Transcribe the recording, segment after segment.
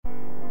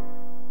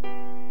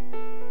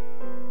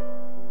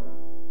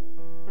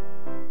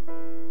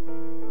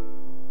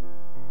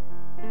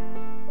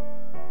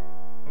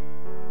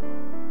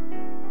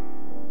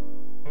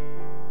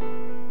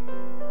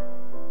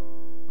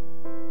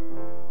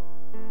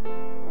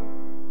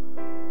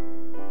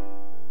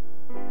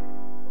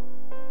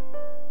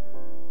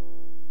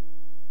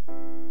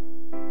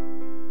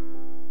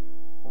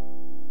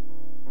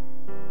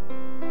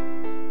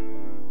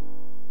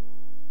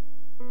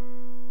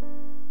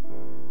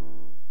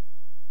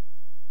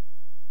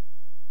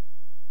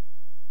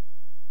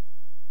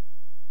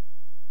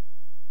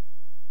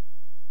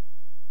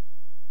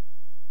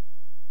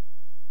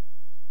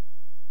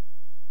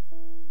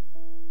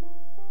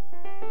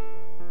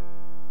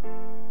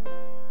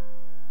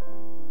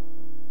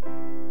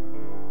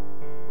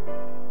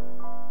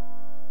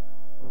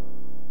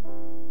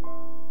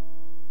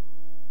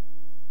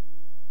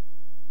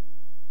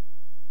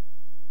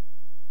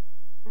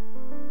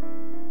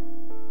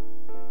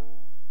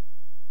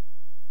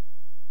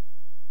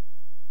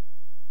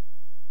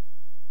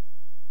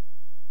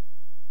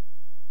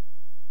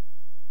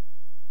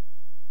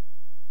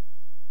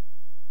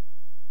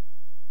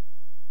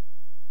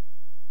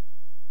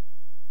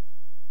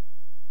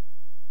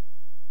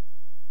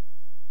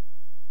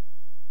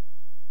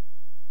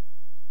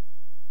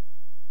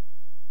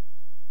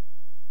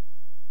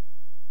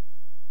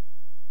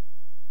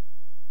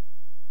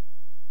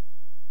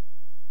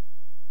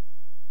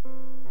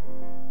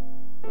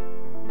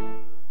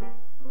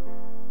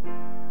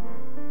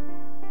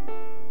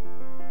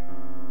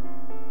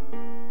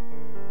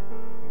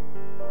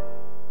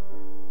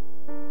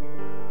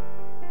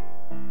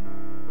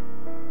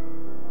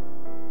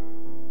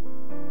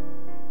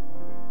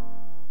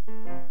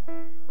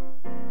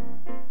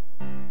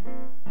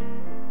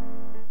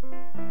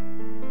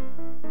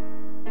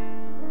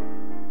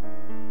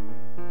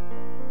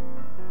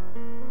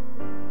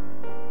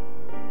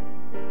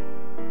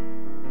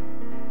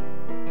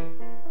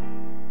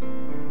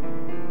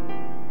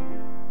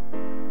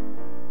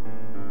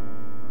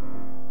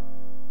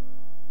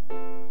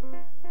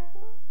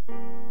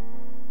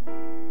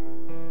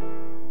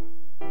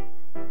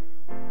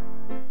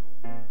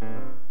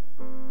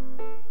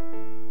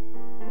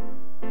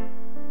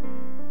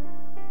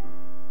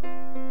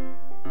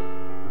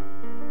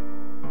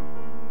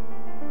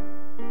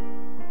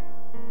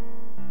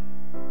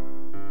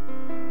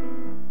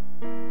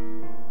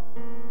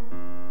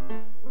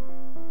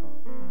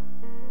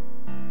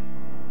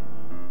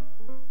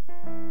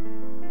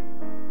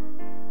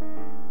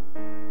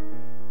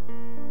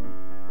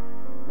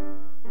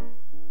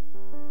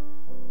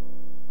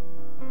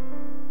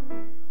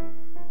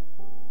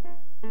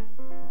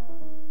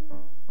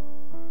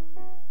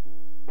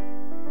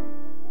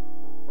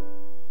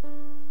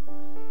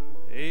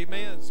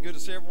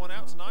see everyone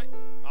out tonight.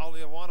 All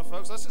the Awana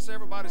folks. Let's just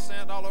everybody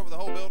stand all over the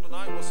whole building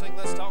tonight. We'll sing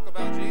Let's Talk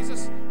About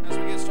Jesus as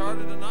we get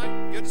started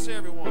tonight. Good to see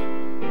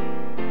everyone.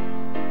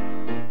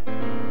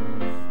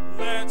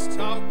 Let's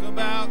talk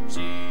about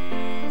Jesus,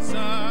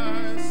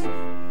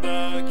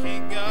 the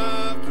King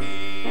of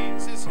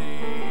Kings is He,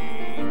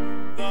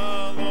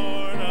 the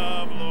Lord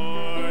of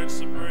Lords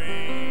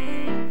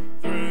supreme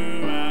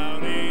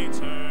throughout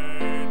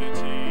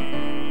eternity.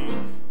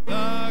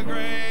 The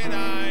great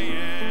I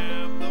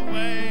am, the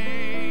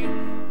way,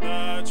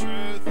 the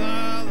truth,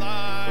 the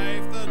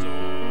life, the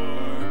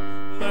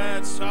door.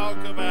 Let's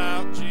talk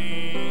about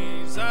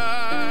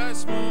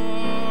Jesus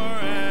more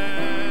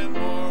and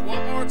more.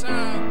 One more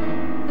time.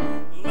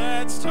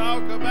 Let's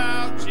talk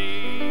about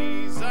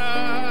Jesus,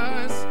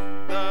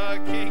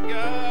 the King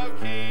of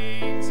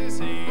Kings is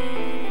He,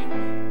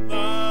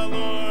 the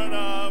Lord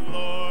of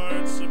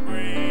Lords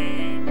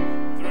supreme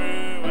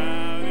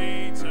throughout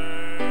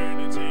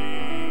eternity.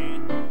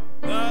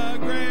 The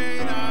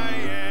great I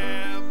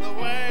am, the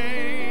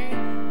way,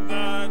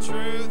 the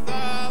truth,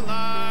 the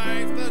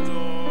life, the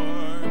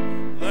door.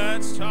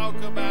 Let's talk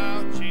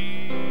about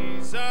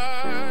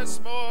Jesus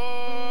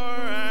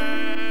more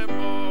and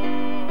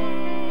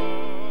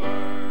more.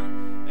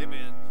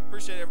 Amen.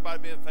 Appreciate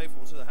everybody being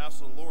faithful to the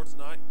house of the Lord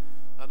tonight.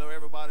 I know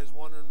everybody's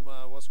wondering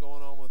what's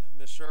going on with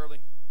Miss Shirley,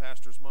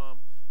 Pastor's mom.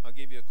 I'll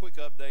give you a quick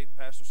update.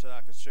 Pastor said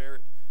I could share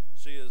it.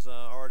 She is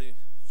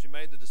she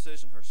made the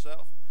decision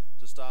herself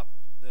to stop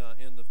the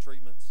end of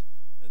treatments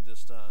and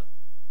just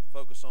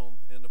focus on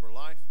the end of her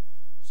life.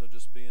 So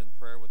just be in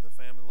prayer with the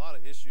family. A lot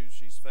of issues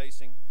she's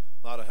facing,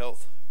 a lot of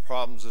health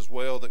problems as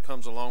well that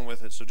comes along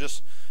with it. So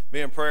just be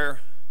in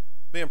prayer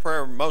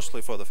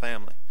mostly for the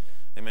family.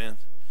 Amen.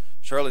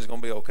 Shirley's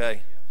going to be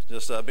okay.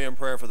 Just be in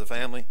prayer for the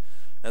family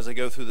as they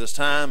go through this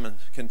time, and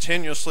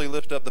continuously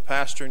lift up the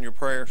pastor in your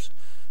prayers.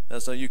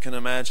 As you can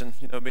imagine,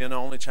 being the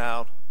only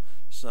child,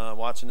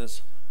 watching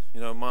his,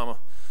 mama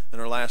in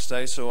her last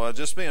day. So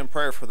just be in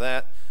prayer for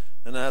that.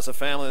 And as a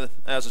family,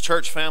 as a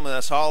church family,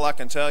 that's all I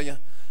can tell you.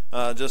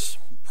 Just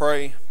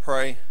pray,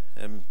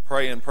 and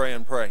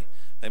pray.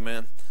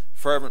 Amen.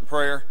 Fervent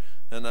prayer,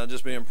 and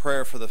just be in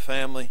prayer for the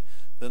family.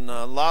 Then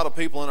a lot of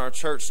people in our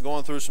church are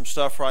going through some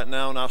stuff right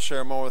now, and I'll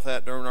share more with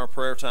that during our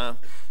prayer time.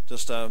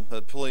 Just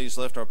please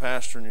lift our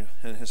pastor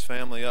and his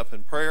family up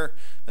in prayer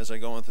as they're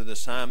going through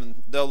this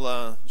time.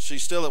 And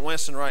she's still at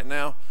Winston right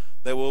now.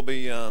 They will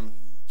be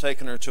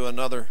taking her to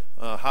another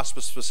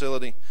hospice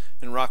facility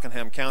in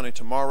Rockingham County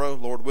tomorrow,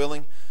 Lord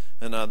willing.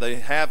 And they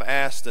have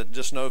asked that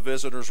just no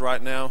visitors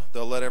right now.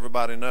 They'll let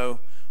everybody know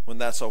when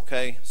that's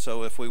okay.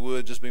 So if we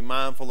would just be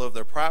mindful of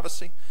their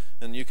privacy.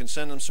 And you can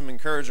send them some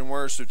encouraging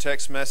words through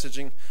text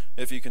messaging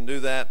if you can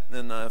do that.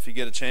 And if you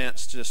get a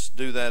chance, just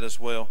do that as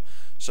well.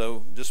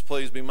 So just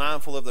please be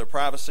mindful of their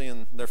privacy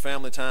and their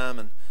family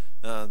time.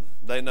 And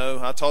they know,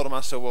 I told them,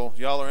 I said, well,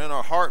 y'all are in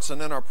our hearts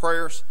and in our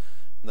prayers.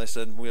 And they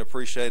said, we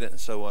appreciate it.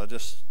 So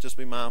just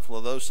be mindful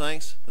of those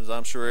things, as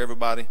I'm sure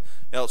everybody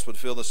else would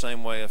feel the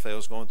same way if they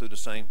was going through the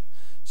same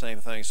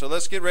thing. So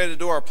let's get ready to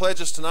do our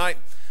pledges tonight.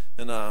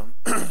 And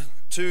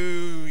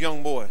two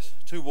boys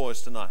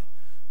tonight.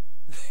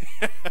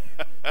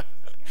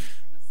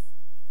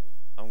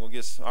 I'm going to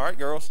get, all right,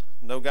 girls.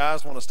 No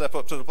guys want to step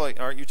up to the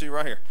plate. All right, you two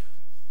right here.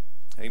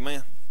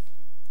 Amen.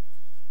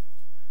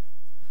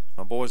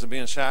 My boys are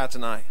being shy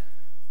tonight.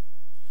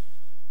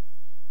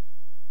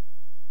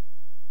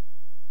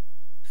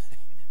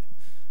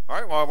 All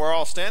right, while we're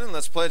all standing,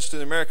 let's pledge to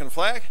the American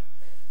flag.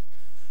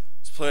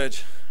 Let's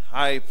pledge.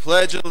 I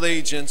pledge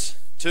allegiance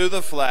to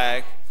the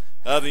flag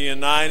of the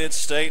United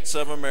States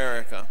of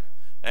America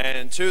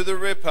and to the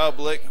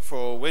republic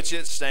for which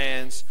it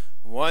stands,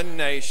 one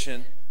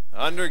nation,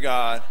 under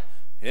God,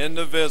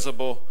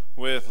 indivisible,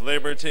 with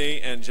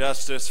liberty and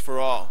justice for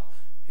all.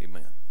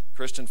 Amen.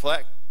 Christian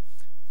flag,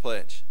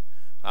 pledge.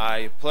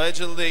 I pledge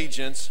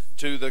allegiance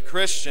to the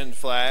Christian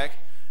flag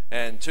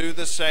and to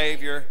the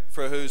Savior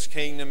for whose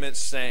kingdom it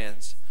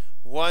stands,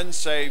 one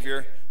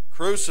Savior,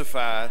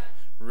 crucified,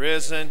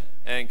 risen,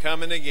 and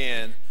coming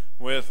again,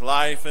 with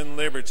life and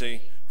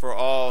liberty for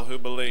all who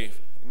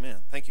believe. Amen.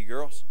 Thank you,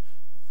 girls.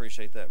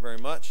 Appreciate that very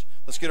much.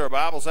 Let's get our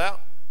Bibles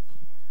out.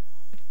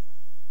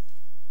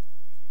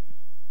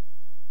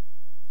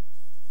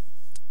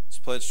 Let's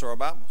pledge to our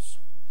Bibles.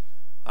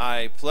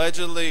 I pledge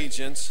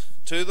allegiance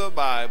to the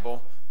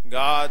Bible,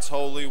 God's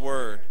holy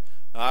word.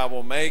 I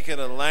will make it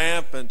a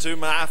lamp unto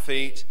my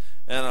feet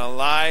and a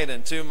light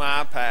unto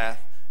my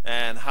path,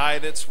 and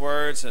hide its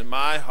words in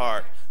my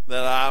heart,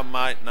 that I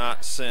might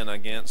not sin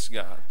against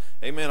God.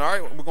 Amen. All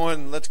right, we're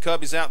going to let the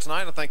Cubbies out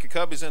tonight. I think the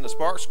Cubbies and the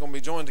Sparks are going to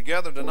be joined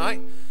together tonight.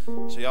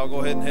 So y'all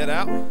go ahead and head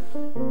out. And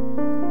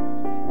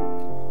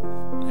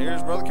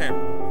here's Brother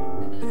Cameron.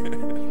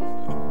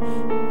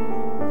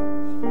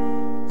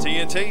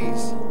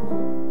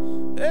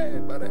 TNTs. Hey,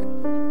 buddy.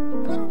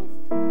 Hello.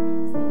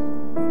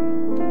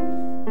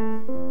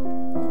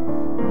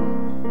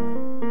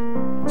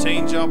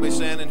 Teens, y'all be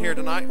standing here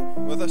tonight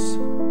with us.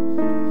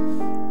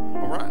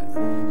 All right.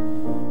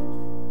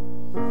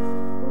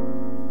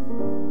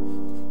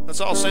 Let's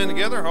all stand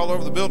together all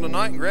over the building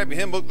tonight and grab your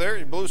hymn book there,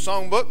 your blue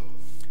song book.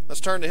 Let's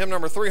turn to hymn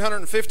number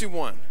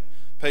 351,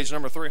 page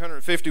number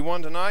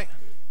 351 tonight.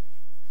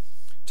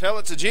 Tell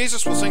It to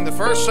Jesus. We'll sing the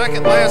first,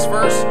 second, last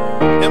verse,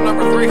 hymn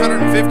number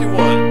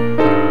 351.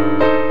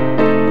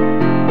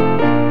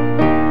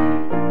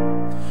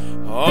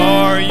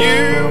 Are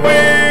you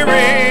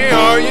weary?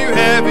 Are you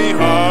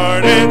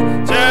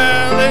heavy-hearted?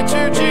 Tell it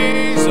to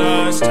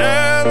Jesus.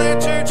 Tell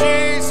it to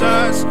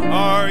Jesus.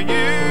 Are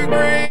you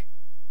grieving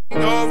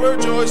over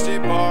joys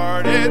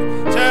departed?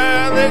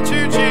 Tell it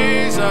to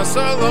Jesus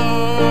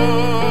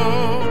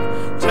alone.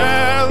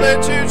 Tell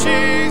it to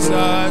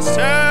Jesus.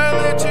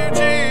 Tell it to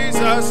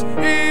Jesus.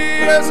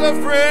 He is a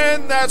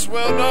friend that's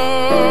well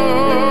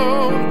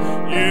known.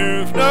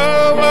 You've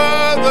no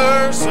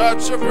other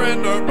such a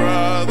friend or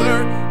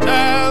brother.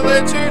 Tell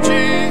it to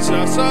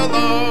Jesus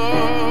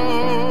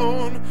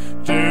alone.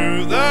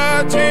 Do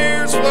the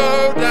tears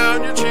flow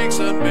down your cheeks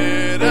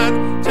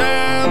unbidden?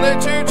 Tell it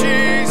to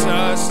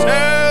Jesus.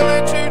 Tell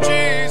it to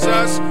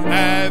Jesus.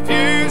 Have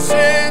you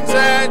sins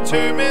that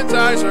to men's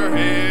eyes are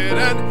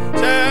hidden?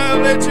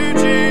 Tell it to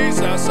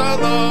Jesus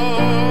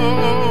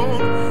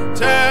alone.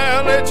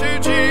 Tell it to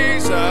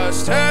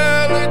Jesus.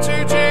 Tell it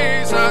to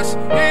Jesus.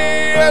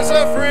 He is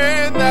a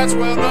friend that's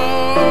well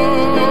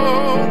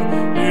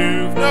known.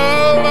 You've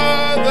no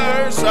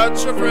other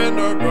such a friend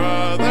or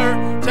brother.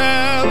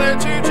 Tell it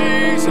to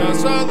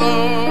Jesus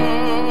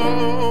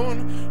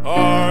alone.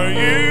 Are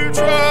you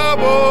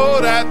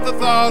troubled at the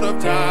thought of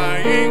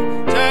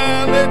dying?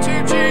 Tell it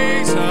to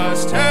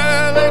Jesus.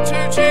 Tell it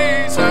to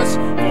Jesus.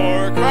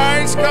 For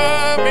Christ's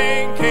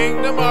coming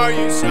kingdom are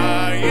you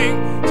sighing?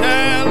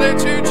 Tell it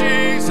to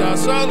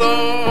Jesus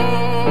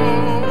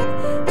alone.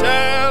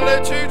 Tell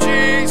it to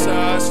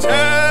Jesus.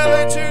 Tell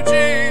it to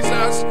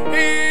Jesus.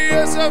 He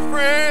is a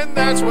friend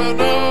that's well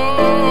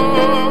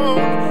known.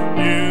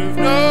 You've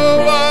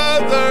no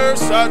other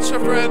such a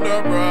friend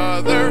or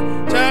brother.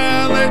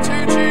 Tell it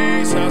to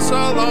Jesus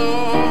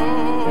alone.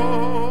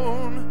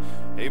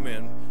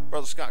 Amen.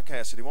 Brother Scott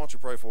Cassidy, why don't you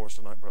pray for us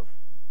tonight, brother?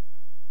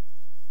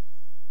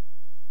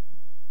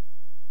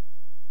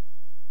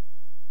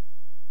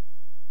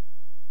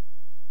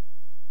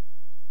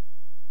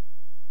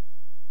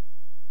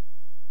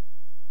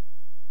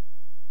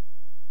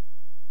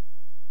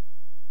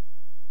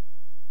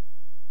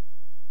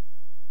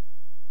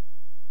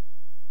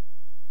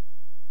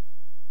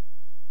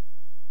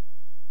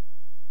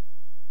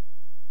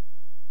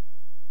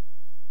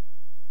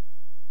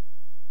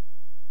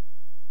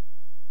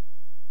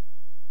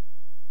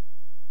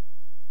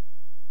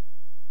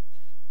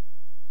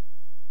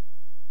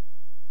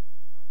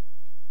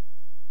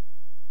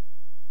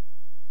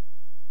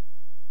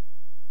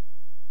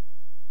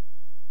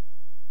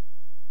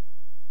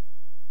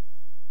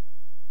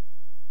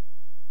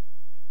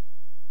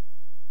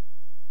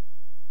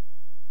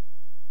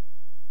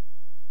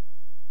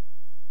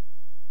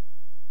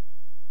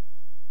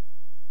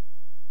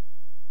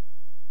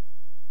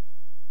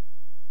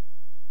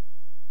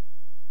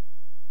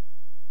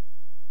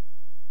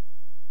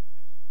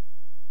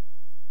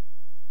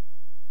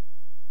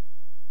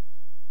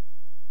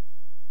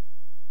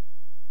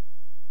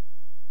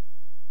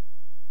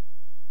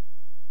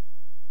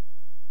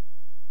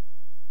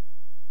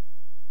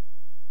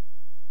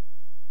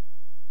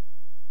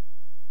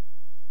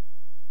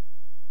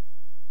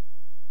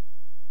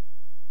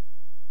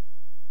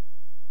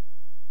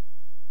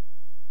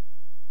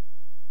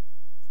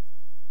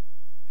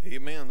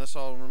 Amen. Let's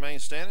all remain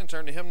standing.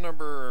 Turn to hymn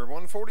number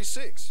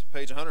 146,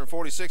 page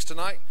 146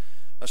 tonight.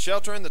 A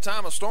Shelter in the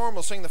Time of Storm.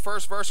 We'll sing the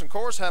first verse and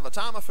chorus. Have a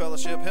Time of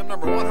Fellowship. Hymn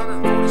number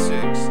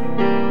 146.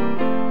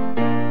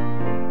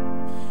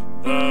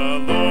 The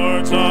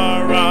Lord's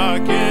our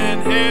rock,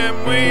 in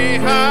Him we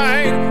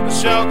hide, a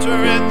shelter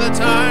in the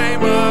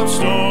time of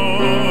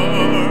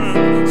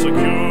storm.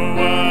 Secure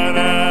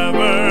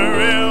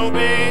whatever ill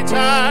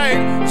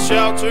betide, a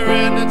shelter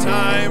in the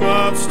time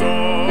of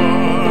storm.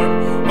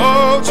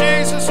 Oh,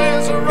 Jesus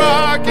is a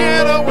rock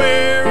in a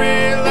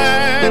weary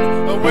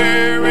land, a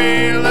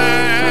weary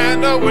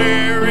land, a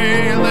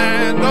weary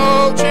land.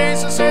 Oh,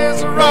 Jesus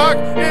is a rock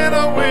in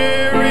a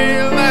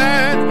weary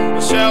land,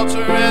 a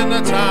shelter in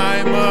the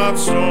time of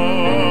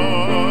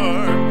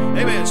storm.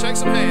 Amen. Shake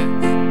some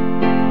hands.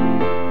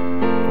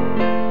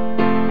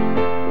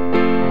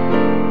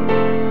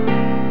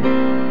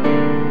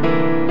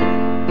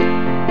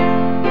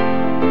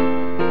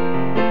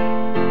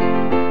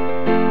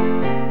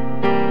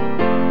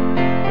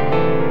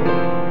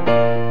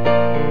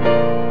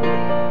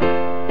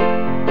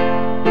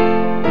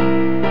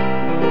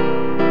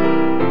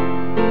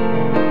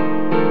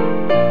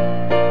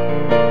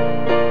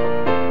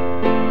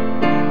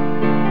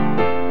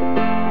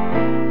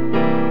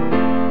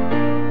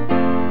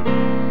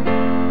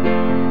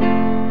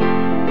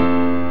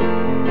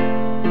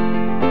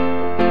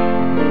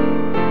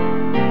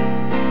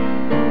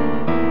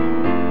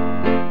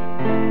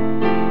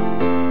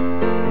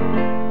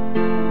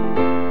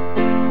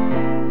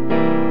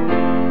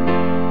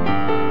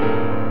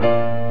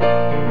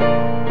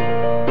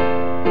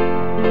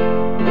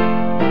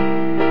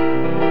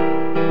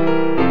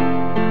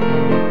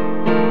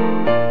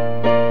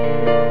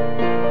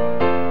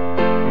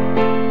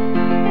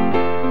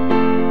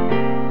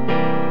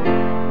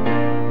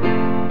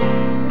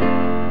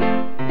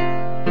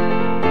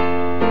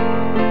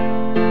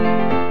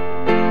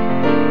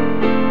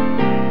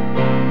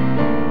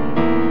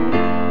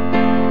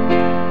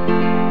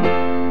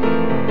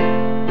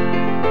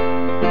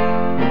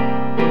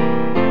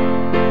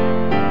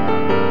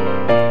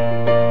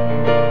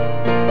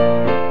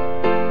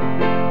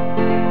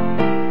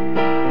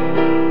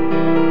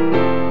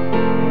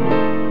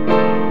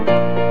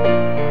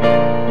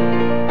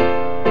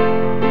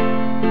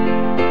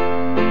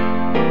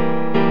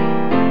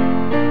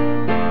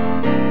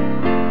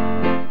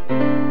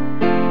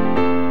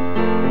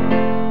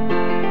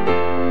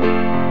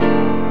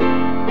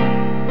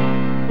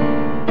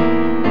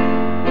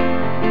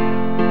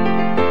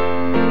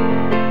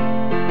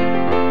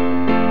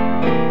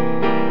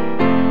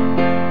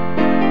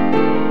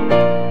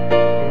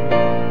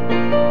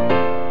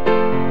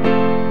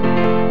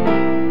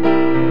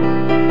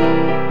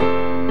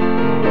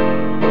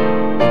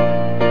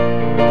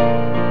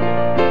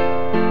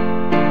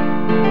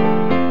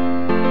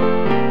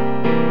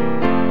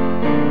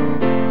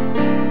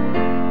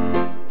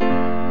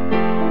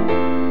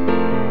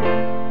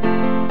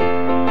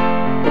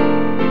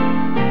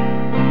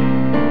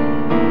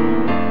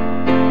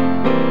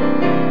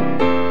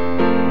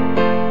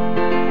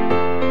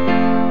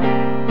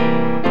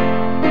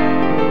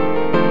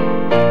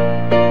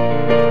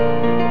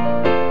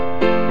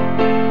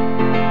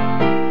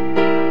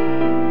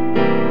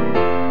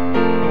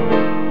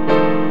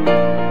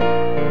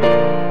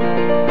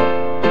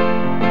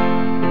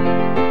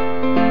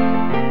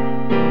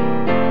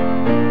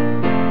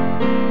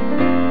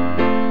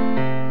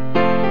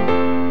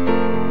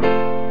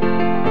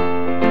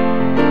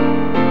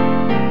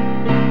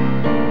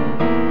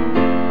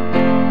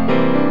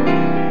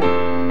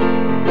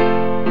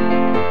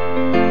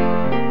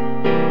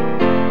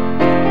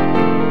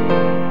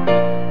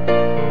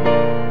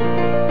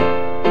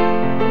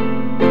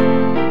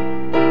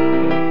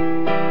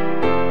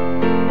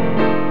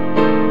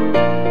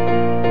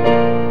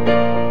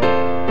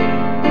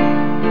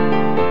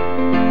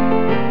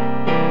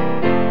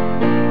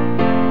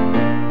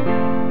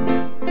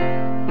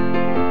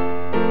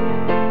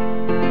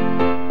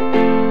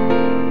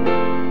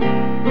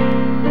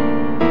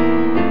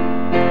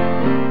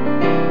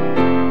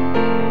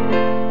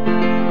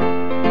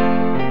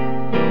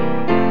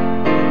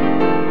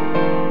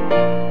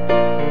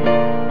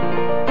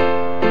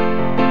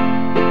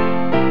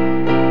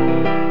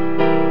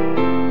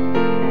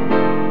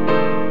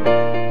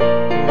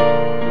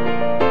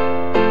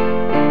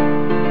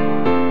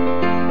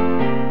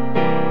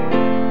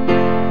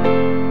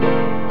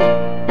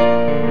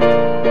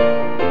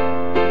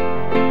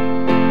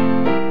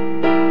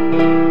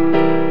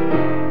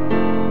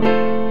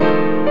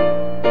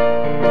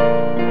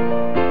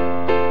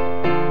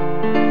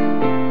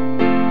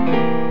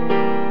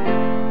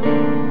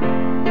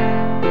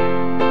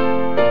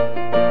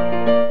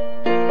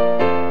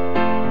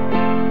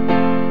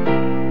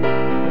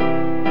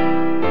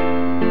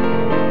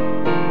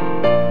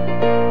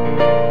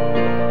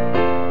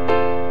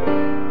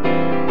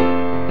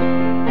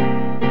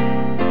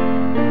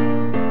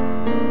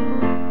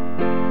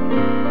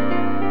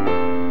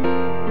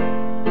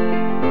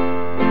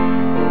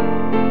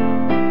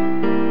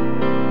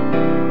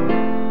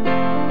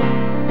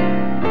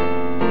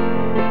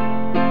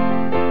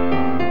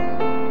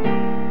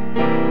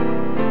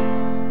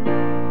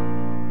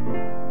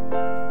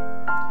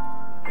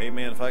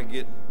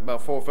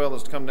 4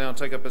 fellas to come down and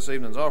take up this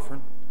evening's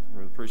offering. I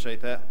really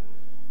appreciate that.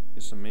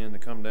 Get some men to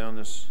come down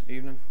this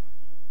evening.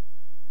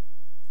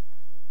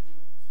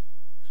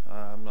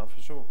 I'm not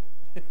for sure.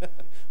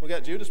 We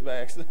got Judas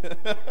bags.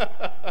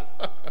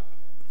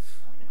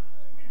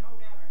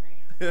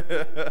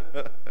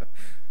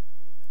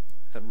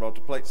 Haven't brought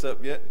the plates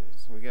up yet,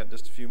 so we got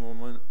just a few more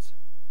minutes.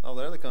 Oh,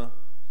 there they come.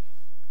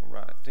 All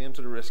right, Tim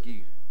to the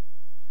rescue.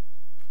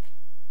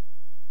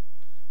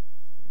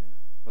 Amen.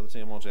 Brother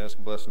Tim, why don't you ask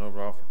a blessing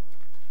over offering?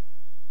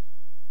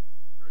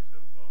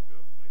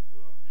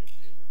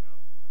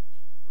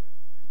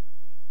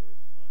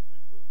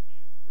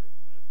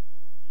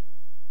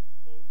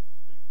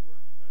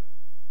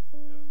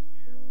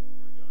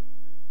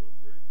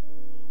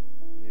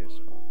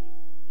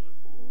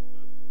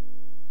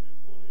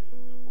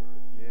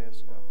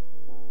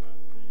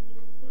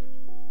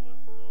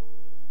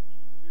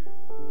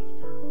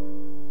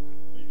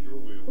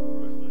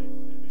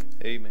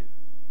 Amen.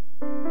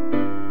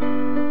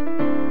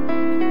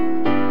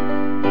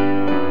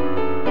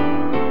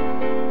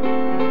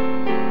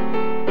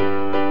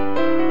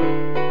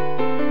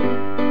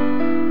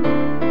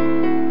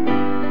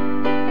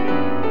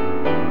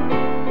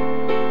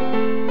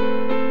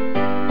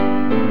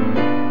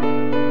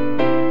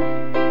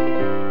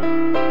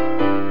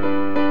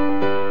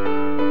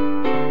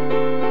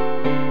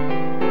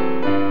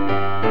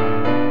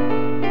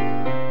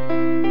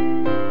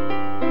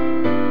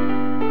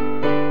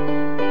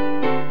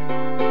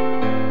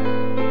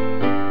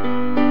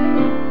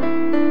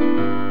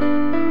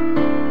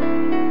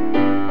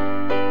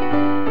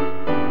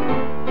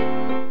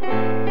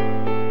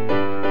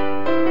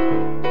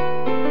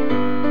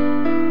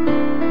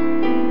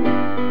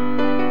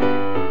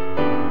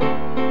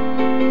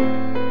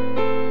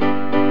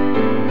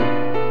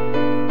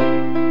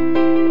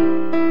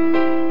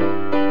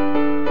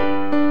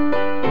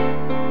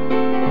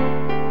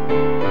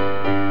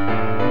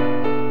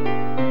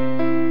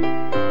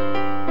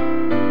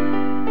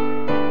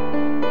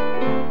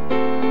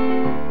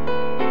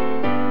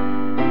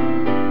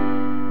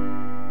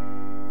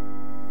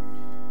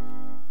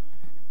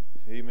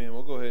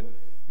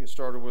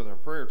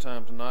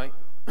 Time tonight.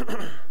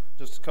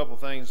 Just a couple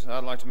things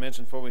I'd like to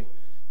mention before we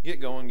get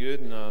going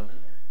good, and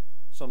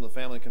some of the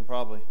family can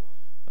probably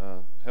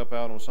help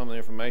out on some of the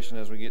information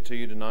as we get to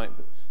you tonight.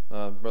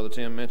 But Brother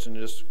Tim mentioned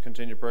just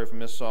continue to pray for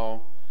Miss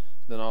Saul.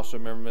 Then also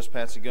remember Miss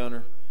Patsy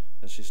Gunner,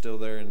 and she's still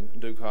there in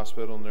Duke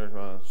Hospital, and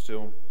they're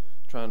still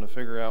trying to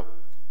figure out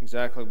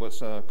exactly what's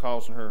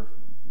causing her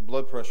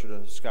blood pressure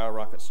to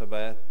skyrocket so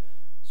bad.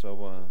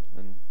 So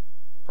and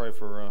pray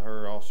for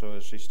her also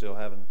as she's still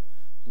having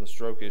the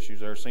stroke issues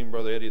there. Seen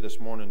Brother Eddie this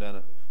morning down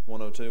at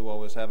 102 while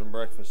we was having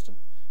breakfast, and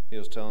he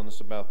was telling us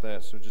about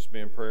that. So just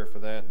be in prayer for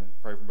that, and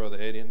pray for Brother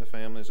Eddie and the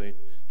family as they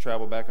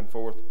travel back and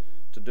forth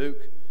to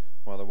Duke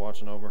while they're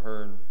watching over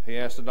her. And he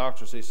asked the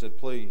doctors, he said,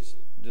 please,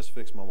 just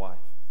fix my wife.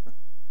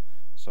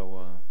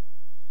 So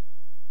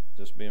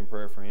just be in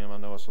prayer for him. I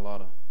know it's a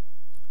lot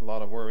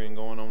of worrying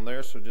going on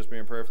there, so just be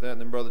in prayer for that.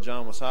 And then Brother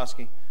John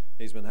Wasowski,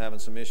 he's been having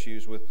some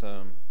issues with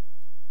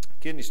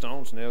kidney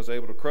stones, and they was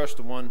able to crush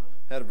the one,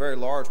 had a very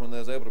large one, they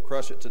was able to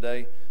crush it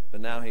today, but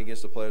now he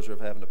gets the pleasure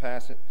of having to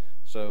pass it.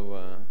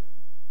 So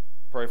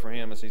pray for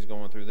him as he's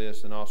going through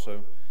this. And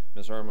also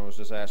Miss Irma was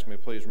just asking me,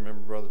 please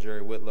remember Brother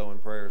Jerry Whitlow in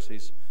prayers.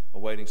 He's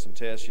awaiting some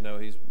tests. You know,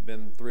 he's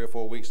been 3 or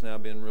 4 weeks now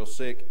being real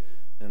sick,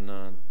 and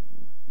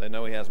they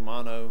know he has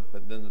mono,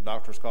 but then the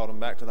doctors called him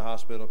back to the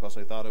hospital because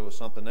they thought it was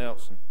something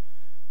else. And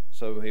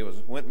so he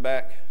went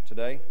back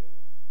today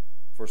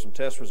for some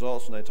test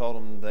results, and they told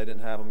him they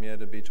didn't have them yet.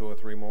 It'd be 2 or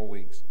 3 more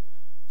weeks.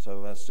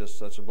 So that's just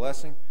such a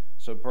blessing.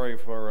 So pray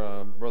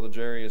for Brother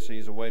Jerry as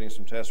he's awaiting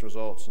some test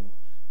results,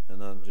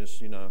 and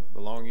just, you know,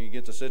 the longer you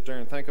get to sit there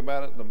and think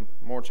about it, the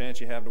more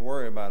chance you have to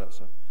worry about it.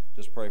 So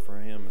just pray for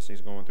him as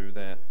he's going through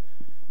that,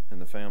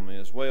 and the family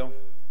as well.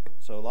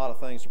 So a lot of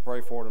things to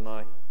pray for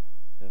tonight.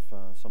 If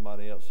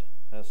somebody else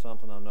has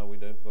something, I know we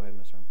do. Go ahead,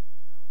 Miss Irma.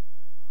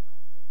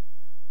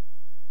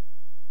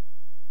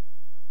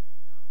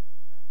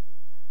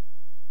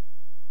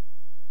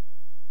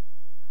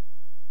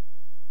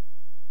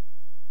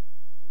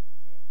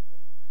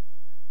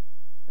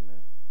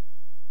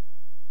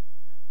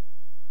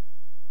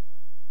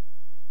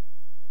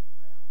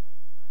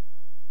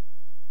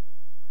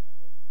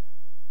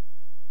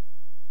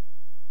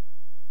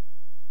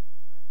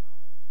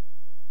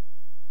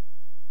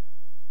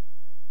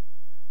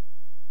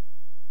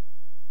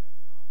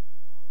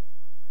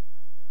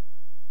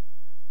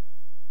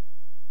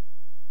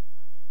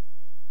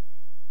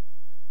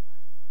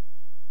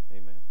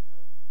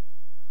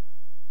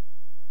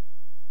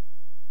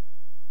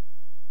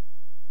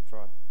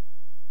 Right.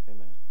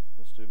 Amen.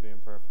 Let's do be in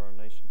prayer for our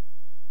nation.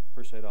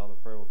 Appreciate all the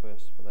prayer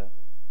requests for that.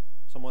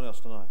 Someone else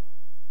tonight.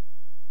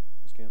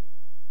 Ms. Kim?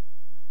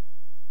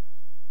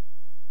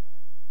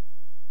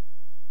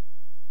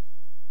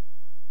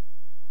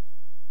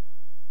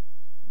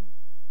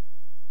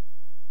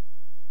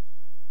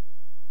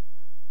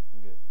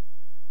 Good.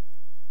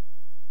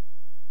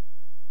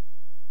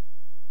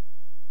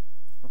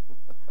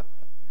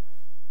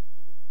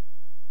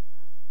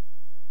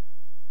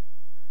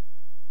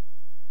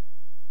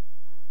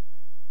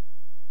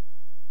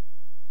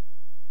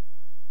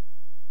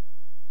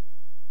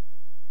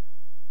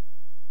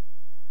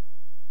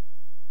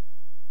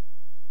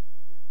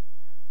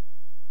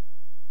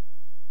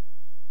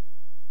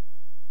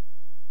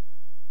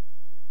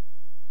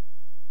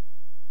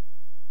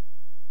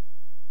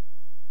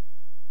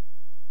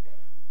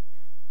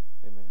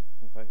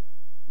 Okay,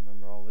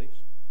 remember all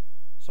these.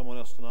 Someone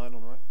else tonight on the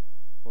right?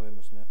 Go ahead,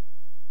 Miss Net.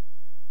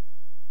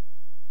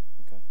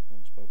 Okay,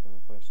 unspoken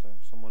request there.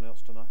 Someone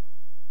else tonight?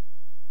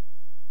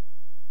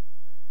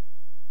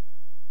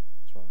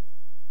 That's right.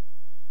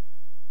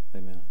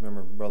 Amen.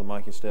 Remember Brother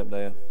Mikey's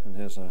stepdad and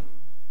his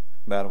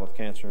battle with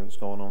cancer that's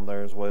going on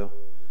there as well.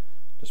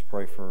 Just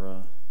pray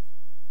for,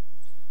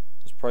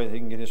 just pray that he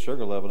can get his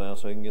sugar level down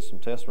so he can get some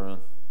tests run.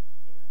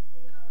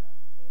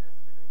 He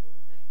hasn't been able to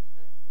take the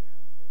PET scan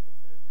because they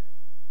said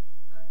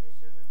that his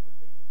sugar would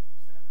be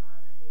so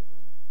high that he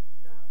would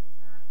die from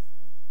that,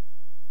 so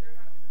they're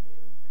not going to do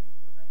anything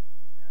until they can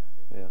get that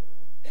under control.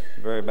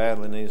 Yeah. Very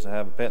badly needs to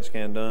have a PET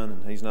scan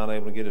done, and he's not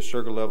able to get his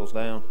sugar levels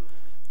down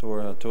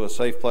to a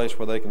safe place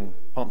where they can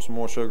pump some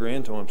more sugar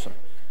into him. So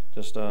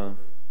just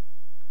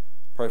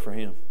pray for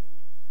him.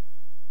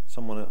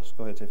 Someone else.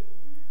 Go ahead, Tiffy.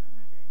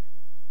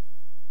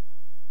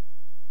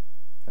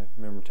 Okay,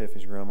 remember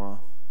Tiffy's grandma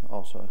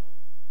also.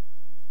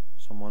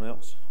 Someone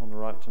else on the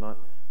right tonight.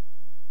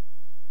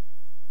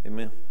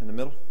 Amen. In the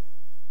middle?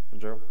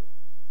 Gerald?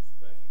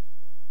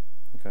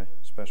 Okay,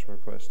 special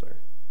request there.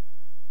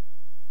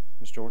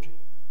 Miss Georgie?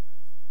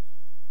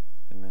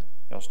 Amen.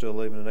 Y'all still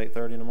leaving at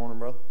 8:30 in the morning,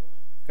 brother?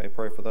 Okay,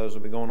 pray for those that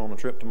will be going on a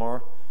trip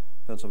tomorrow,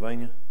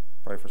 Pennsylvania.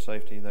 Pray for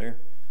safety there.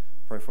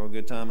 Pray for a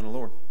good time in the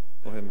Lord.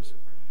 Go ahead, Miss.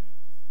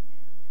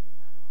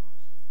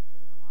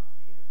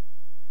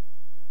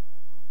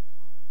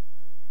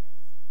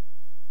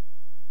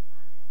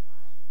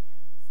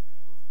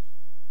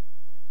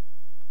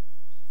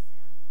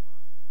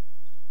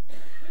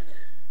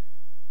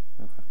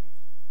 Okay.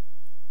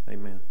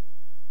 Amen.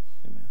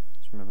 Amen.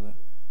 Just remember that.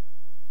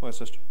 Go ahead,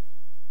 sister.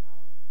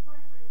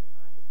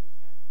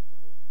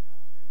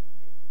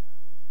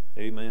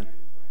 Amen.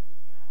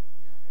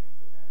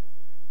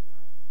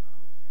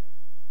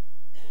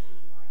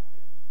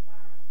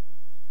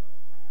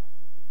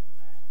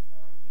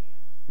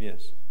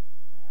 Yes.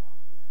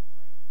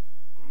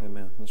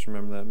 Amen. Let's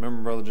remember that.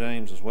 Remember Brother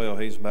James as well.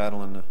 He's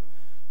battling the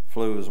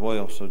flu as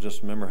well, so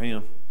just remember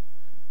him.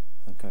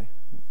 Okay.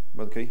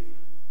 Brother Keith?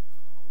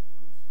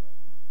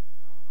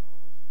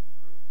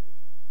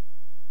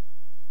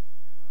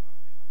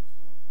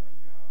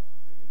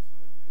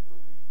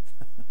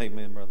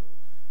 Amen, brother.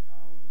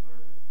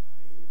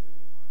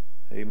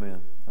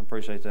 Amen. I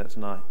appreciate that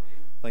tonight.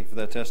 Thank you for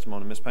that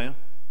testimony. Miss Pam?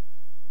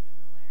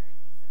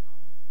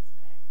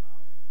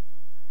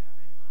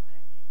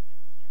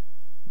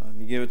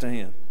 You give it to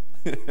him.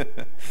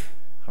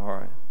 All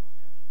right.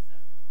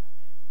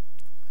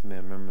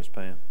 Amen. Remember Miss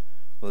Pam.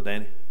 Brother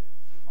Danny?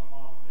 My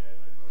mom and dad,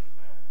 they both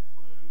died of the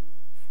flu.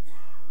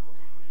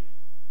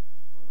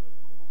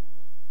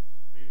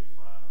 People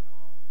side of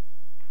mom,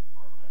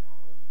 heart attack, all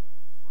those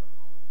stroke,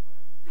 all those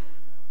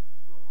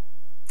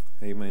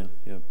things. Amen.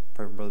 Yeah,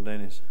 pray for Brother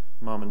Danny's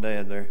mom and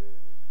dad there.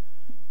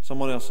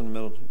 Someone else in the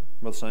middle.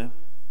 Brother Sam?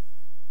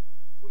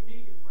 We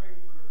need to pray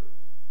for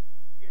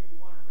every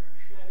one of our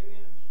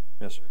shut-ins.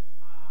 Yes, sir.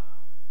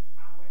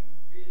 I went and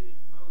visited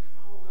most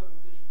all of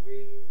them this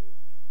week,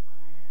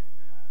 and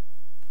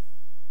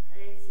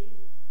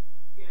Patsy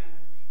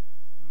Gunner's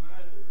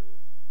mother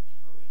is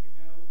supposed to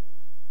go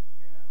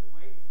to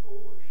Wake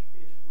Forest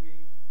this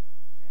week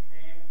to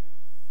have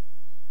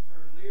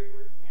her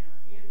liver and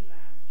her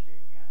enzymes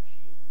checked out.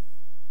 She's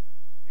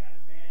got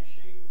a bad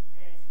shape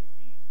Patsy's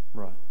in.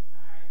 Right.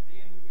 All right,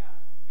 then we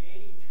got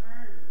Betty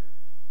Turner.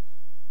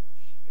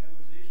 She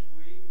goes this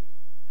week.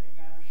 They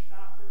got to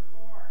stop her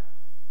heart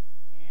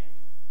and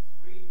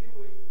redo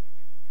it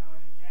because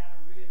it's out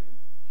of rhythm.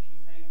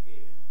 She's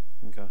AFib.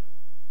 Okay.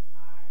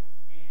 All right,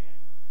 and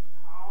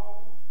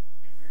Paul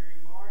and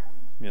Mary Martin.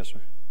 Yes, sir.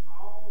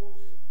 Paul's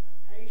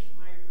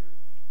pacemaker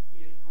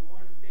is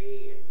going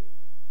dead,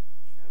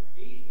 so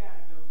he's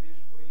got to go this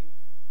week.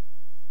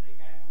 They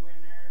got to go in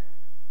there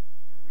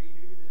and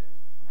redo the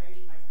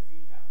pacemaker.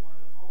 He's got one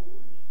of the old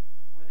ones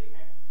where they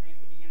have to take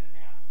it in and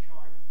out and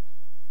charge it.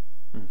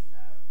 Hmm.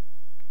 So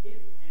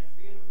it has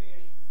been a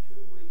mess for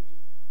 2 weeks.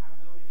 I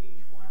go to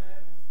each one of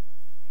them,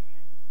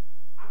 and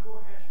I'm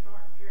going to have to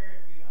start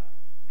carrying me a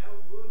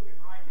notebook and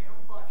write down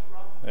what's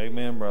wrong.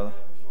 Amen, brother.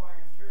 So I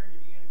can turn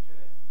it into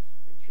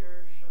the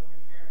church so we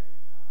have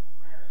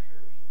prayer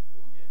services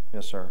for them.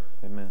 Yes, sir.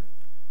 Amen.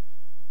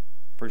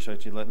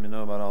 Appreciate you letting me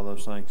know about all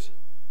those things.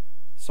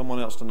 Someone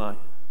else tonight.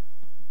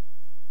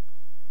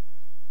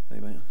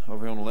 Amen.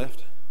 Over here on the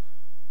left.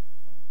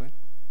 Go ahead.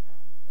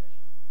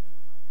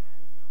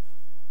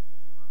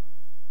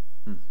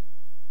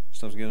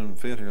 Stuff's getting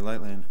fit here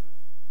lately. Ain't it?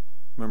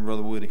 Remember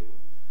Brother Woody.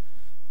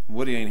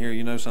 Woody ain't here.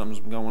 You know something's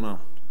going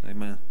on.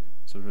 Amen.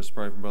 So just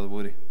pray for Brother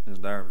Woody. His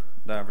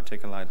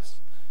diverticulitis.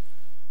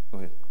 Go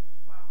ahead.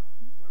 While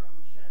we're on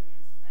the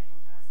shut-ins now,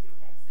 I still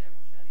have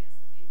several shut-ins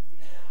that need to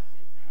be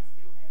adopted, and I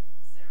still have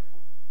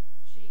several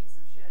sheets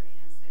of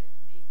shut-ins that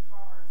need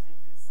cards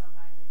if it's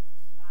somebody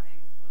that's not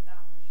able to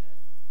adopt a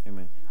shut-in.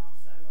 Amen. And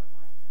also, I'd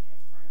like to have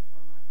prayer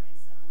for my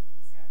grandson.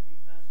 He's got a big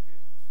bus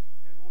trip.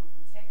 They're going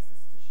from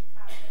Texas to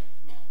Chicago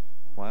tomorrow.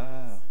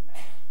 Wow. And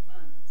back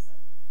Monday, so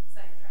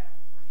safe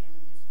travel for him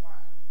and his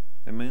choir.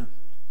 Amen.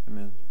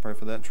 Amen. Pray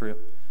for that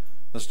trip.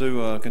 let's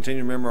do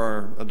continue to remember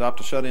our Adopt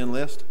a Shut-In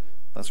list.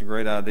 That's a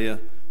great idea.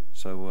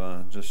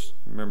 So just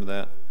remember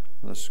that.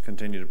 Let's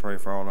continue to pray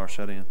for all our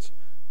shut-ins.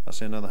 I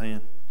see another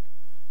hand.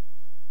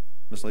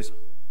 Miss Lisa.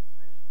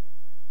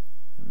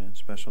 Amen.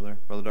 Special there.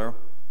 Brother Darrell.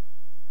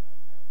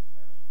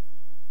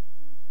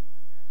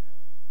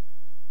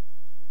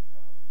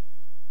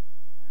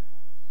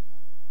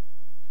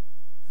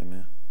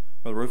 Amen.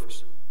 Brother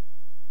Rufus.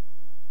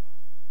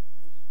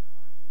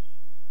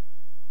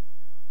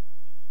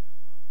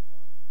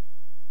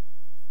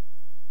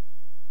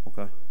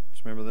 Okay.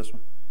 Just remember this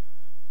one.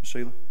 Miss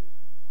Sheila.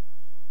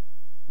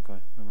 Okay.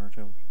 Remember her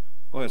children.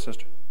 Go ahead,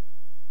 sister.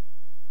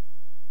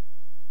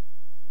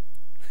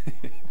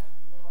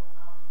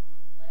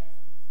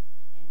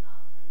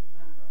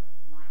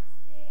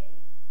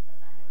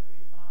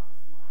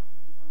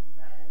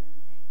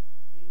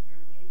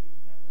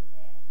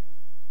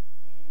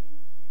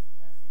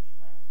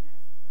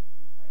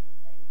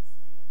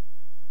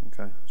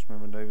 Okay, just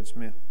remember David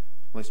Smith.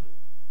 Lisa?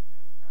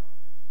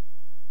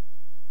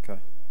 Okay.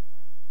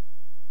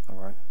 All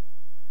right.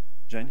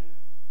 Janie?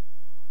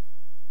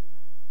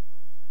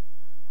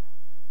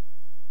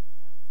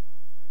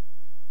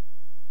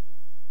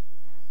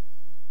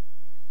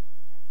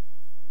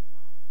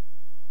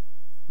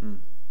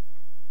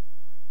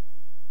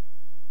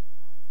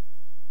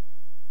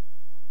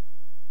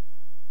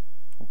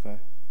 Okay.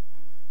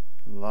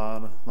 A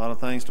lot of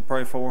things to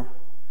pray for.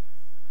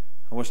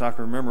 I wish I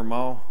could remember them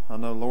all. I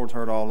know the Lord's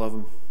heard all of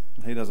them.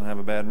 He doesn't have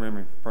a bad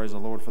memory. Praise the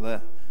Lord for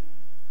that.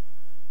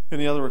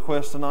 Any other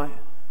requests tonight?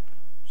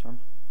 Sir?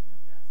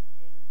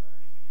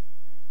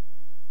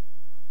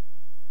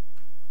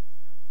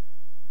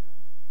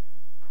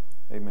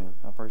 Amen.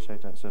 I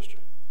appreciate that, sister.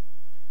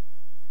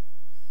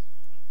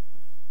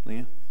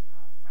 Leanne?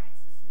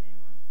 Frances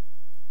Newman,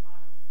 a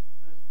lot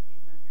of the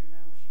people in here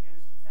know where she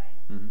goes to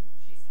faith. Mm-hmm.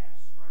 She's had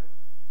a stroke.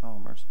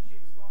 Oh, mercy. She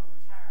was going to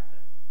retire,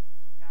 but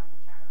God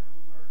retired her a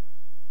little early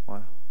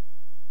Wow.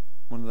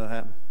 When did that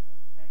happen?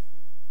 last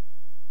week.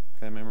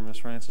 Okay, remember Miss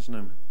Frances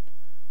Newman.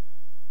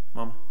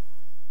 Mama?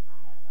 I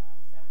have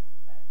several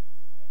special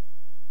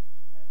requests and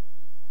several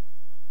people,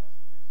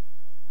 customers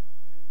that come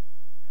through.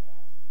 They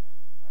ask,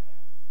 prayer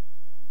and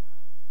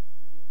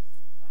for different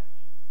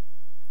situations.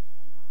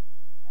 And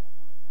I just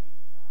want to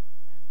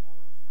thank the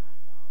Lord tonight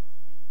for all His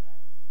many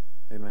blessings.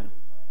 Amen.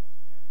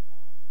 Blessed every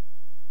day.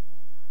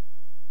 And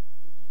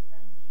it's just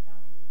things you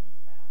don't even think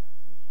about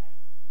or appreciate,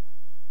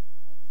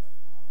 And so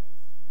with all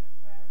these,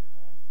 prayer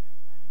requests and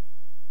everything,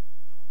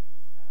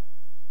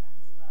 I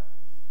just love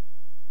it.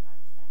 And I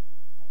just thank you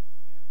for taking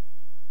care of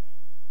me and my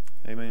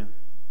family. Amen.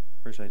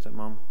 Appreciate that,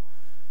 Mama.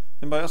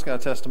 Anybody else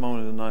got a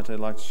testimony tonight they'd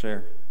like to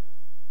share?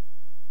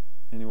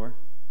 Anywhere?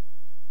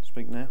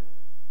 Speak now.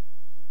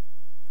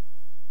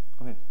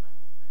 Go ahead. I'd like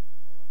to thank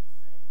the Lord for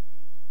saving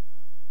me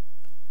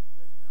from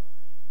living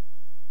only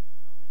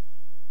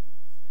years,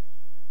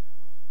 especially after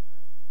I lost my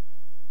husband and had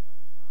to be a mother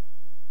and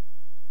father to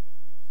a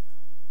teenage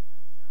son who didn't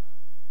have a job.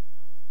 Just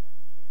always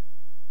taking care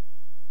of him.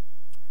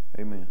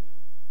 Amen.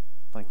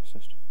 Thank you,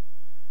 sister.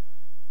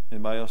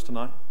 Anybody else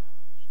tonight?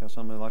 Got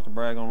something they'd like to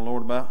brag on the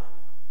Lord about?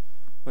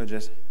 Go ahead,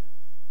 Jesse.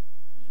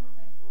 Just want to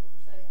thank the Lord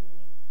for saving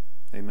me.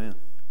 Amen. And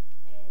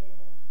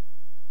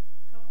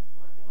a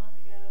month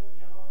ago,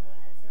 y'all all know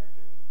I had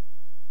surgery.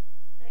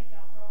 Thank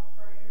y'all for all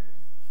the prayers.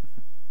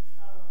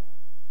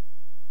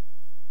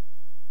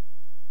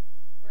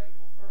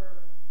 Grateful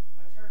for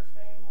my church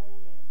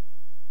family and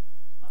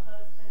my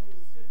husband who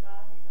stood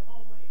by me the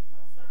whole way of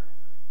my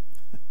surgery.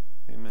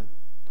 Amen.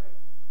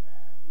 Grateful for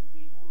that. And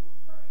people who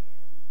were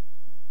praying.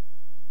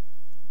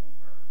 And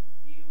for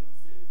you and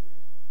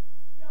Susan and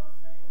y'all's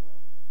family.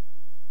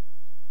 And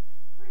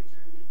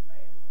Preacher and his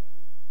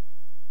family.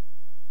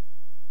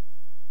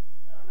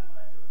 I don't know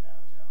what I'd do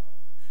without y'all.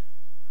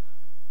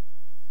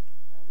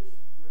 I'm just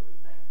really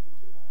thankful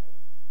tonight.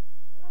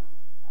 And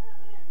I have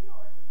a heavy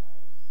heart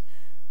tonight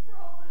for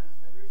all those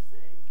that are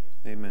sick.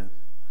 And Amen.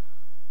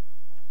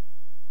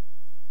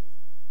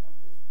 I'm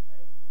just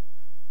thankful.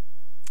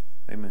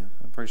 Amen.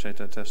 I appreciate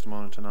that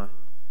testimony tonight.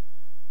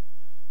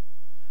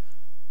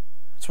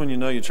 That's when you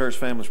know your church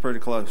family's pretty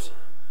close.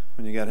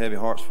 When you got heavy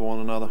hearts for one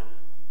another.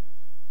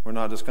 We're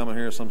not just coming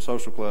here as some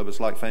social club. It's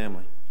like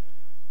family.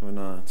 When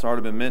it's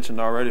already been mentioned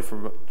already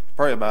to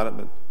pray about it,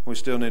 but we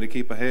still need to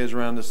keep a hedge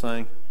around this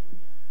thing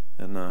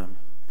and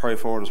pray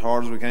for it as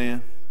hard as we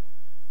can,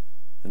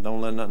 and don't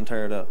let nothing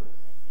tear it up.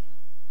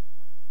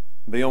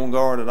 Be on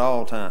guard at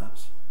all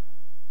times,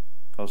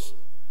 because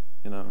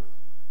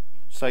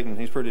Satan,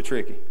 he's pretty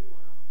tricky.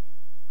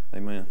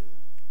 Amen.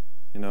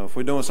 If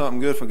we're doing something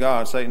good for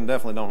God, Satan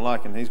definitely don't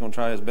like it, and he's going to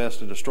try his best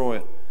to destroy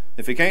it.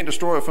 If he can't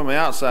destroy it from the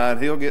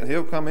outside,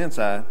 he'll come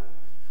inside,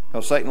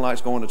 because Satan likes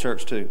going to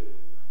church too.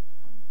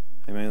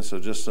 Amen. So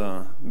just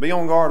be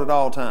on guard at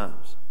all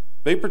times.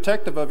 Be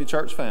protective of your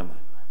church family.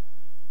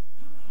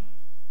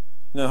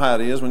 You know how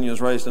it is when you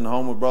was raised in a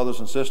home with brothers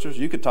and sisters.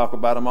 You could talk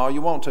about them all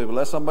you want to, but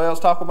let somebody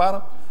else talk about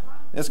them,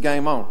 it's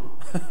game on.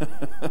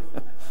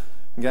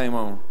 Game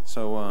on.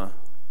 So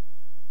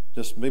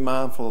just be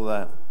mindful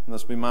of that.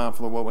 Let's be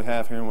mindful of what we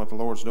have here and what the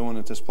Lord's doing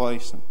at this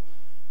place. And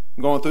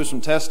going through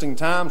some testing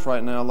times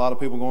right now. A lot of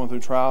people going through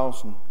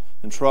trials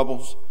and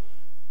troubles.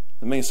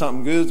 It means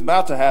something good's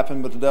about to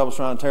happen, but the devil's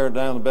trying to tear it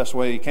down the best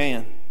way he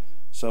can.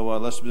 So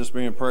let's just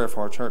be in prayer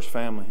for our church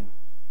family.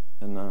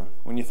 And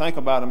when you think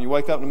about them, you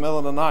wake up in the middle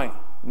of the night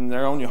and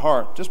they're on your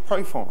heart. Just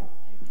pray for them.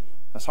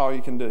 That's all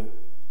you can do.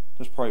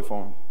 Just pray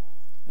for them.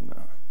 And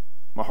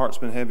my heart's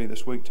been heavy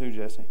this week too,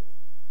 Jesse.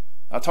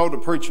 I told the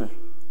preacher,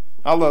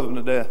 I love him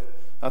to death.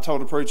 I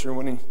told the preacher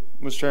when he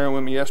was sharing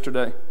with me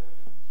yesterday,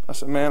 I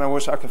said, man, I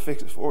wish I could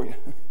fix it for you.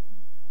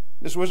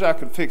 Just wish I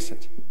could fix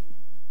it.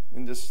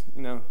 And just,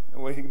 that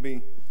way he could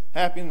be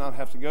happy and not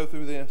have to go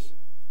through this.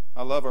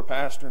 I love our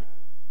pastor.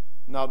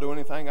 And I'll do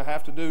anything I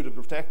have to do to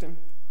protect him.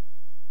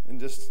 And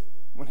just,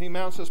 when he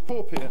mounts his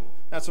pulpit,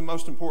 that's the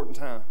most important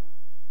time.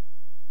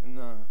 And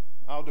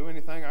I'll do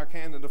anything I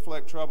can to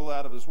deflect trouble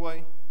out of his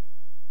way.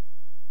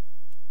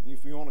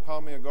 If you want to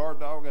call me a guard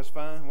dog, that's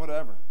fine,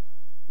 whatever.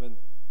 But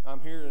I'm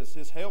here as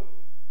his help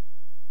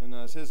and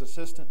as his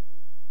assistant.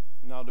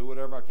 And I'll do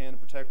whatever I can to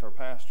protect our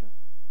pastor.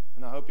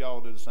 And I hope y'all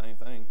will do the same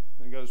thing.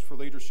 It goes for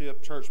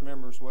leadership, church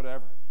members,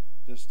 whatever.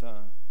 Just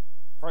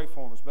pray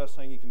for them. It's the best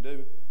thing you can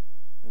do.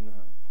 And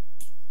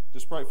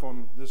just pray for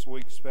them this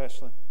week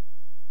especially,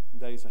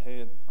 days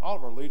ahead. All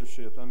of our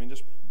leadership,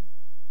 just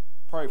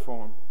pray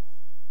for them.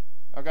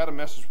 I got a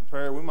message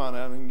prepared. We might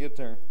not even get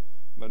there.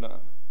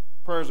 But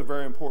prayer is a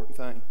very important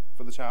thing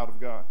for the child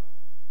of God.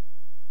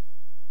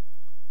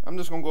 I'm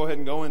just going to go ahead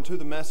and go into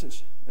the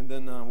message, and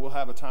then we'll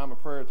have a time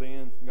of prayer at the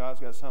end. God's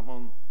got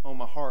something on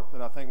my heart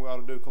that I think we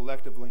ought to do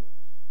collectively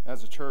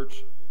as a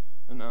church.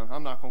 And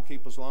I'm not going to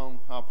keep us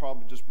long. I'll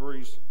probably just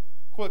breeze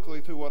quickly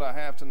through what I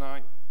have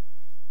tonight.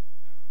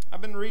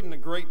 I've been reading a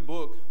great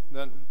book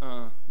that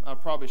I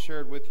probably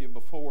shared with you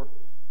before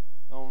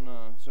on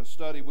a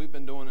study we've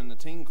been doing in the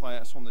teen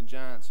class on the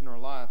giants in our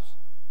lives.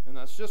 And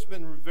it's just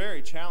been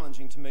very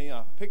challenging to me.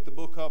 I picked the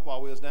book up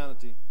while we was down at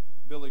the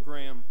Billy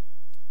Graham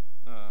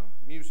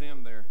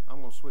museum there. I'm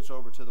going to switch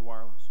over to the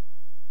wireless.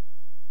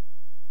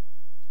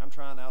 I'm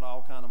trying out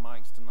all kind of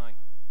mics tonight.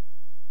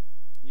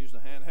 Use the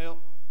handheld,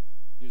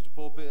 use the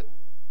pulpit,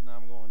 now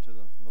I'm going to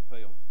the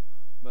lapel.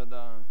 But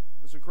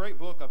it's a great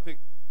book I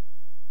picked.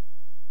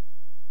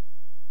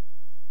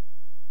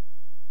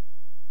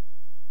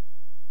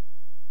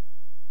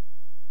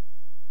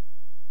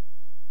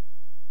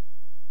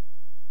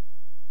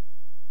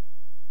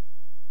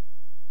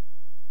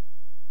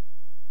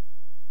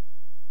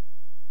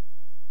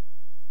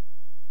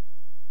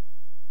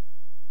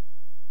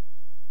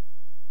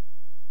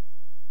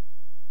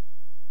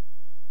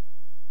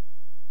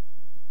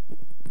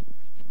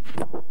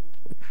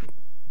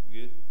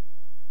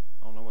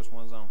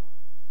 One's on.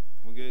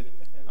 We good?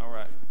 All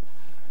right.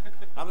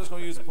 I'm just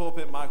going to use the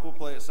pulpit mic. We'll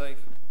play it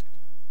safe.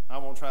 I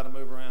won't try to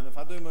move around. If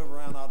I do move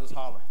around, I'll just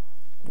holler.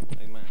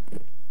 Amen.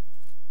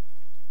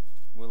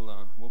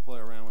 We'll play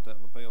around with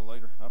that lapel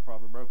later. I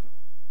probably broke it.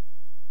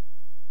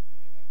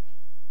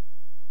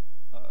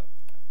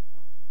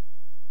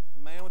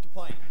 The man with the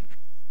plan.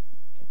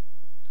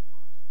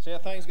 See,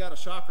 that thing's got a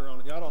shocker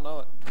on it. Y'all don't know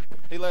it.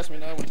 He lets me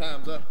know when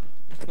time's up.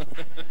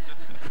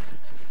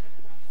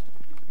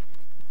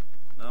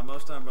 No,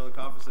 most time, Brother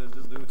Coffey says,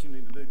 just do what you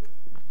need to do.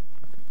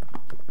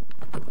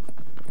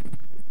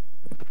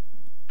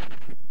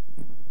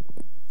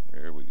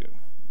 There we go.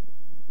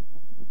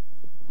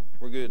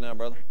 We're good now,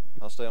 brother.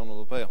 I'll stay on the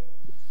lapel.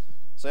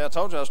 See, I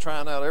told you I was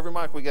trying out every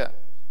mic we got.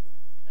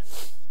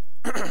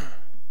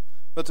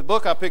 But the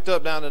book I picked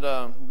up down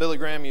at Billy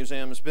Graham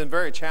Museum, it's been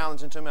very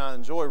challenging to me. I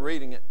enjoy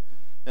reading it.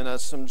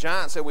 And some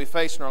giants that we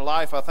face in our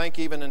life, I think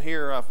even in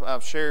here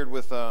I've shared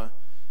with...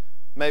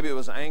 maybe it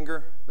was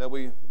anger that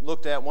we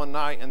looked at one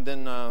night, and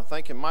then I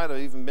think it might have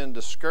even been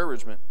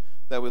discouragement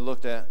that we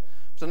looked at.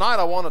 Tonight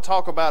I want to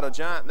talk about a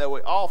giant that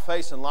we all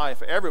face in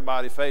life.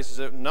 Everybody faces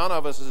it. None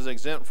of us is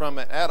exempt from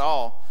it at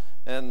all.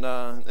 And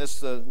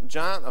it's the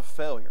giant of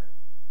failure.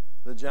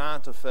 The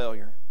giant of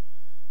failure.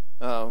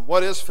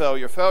 What is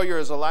failure? Failure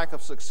is a lack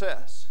of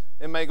success.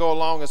 It may go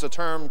along as a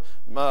term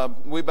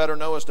we better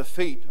know as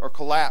defeat or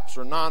collapse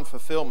or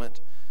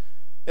non-fulfillment.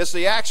 It's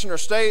the action or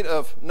state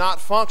of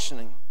not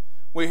functioning.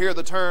 We hear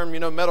the term,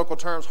 medical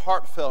terms,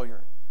 heart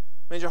failure.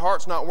 It means your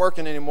heart's not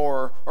working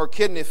anymore, or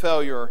kidney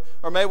failure.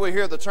 Or maybe we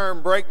hear the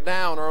term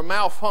breakdown or a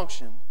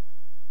malfunction.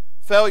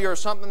 Failure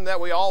is something that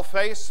we all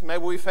face.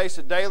 Maybe we face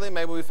it daily.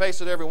 Maybe we face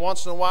it every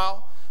once in a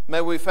while.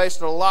 Maybe we face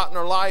it a lot in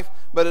our life.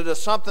 But it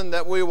is something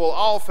that we will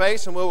all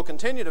face and we will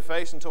continue to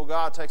face until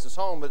God takes us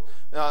home. But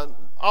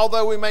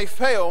although we may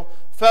fail,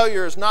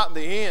 failure is not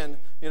the end.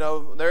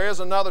 There is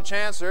another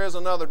chance, there is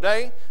another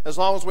day. As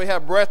long as we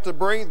have breath to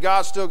breathe,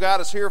 God still got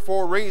us here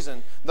for a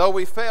reason. Though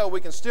we fail,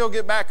 we can still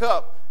get back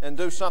up and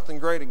do something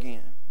great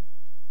again.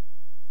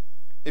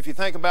 If you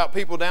think about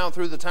people down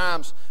through the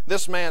times,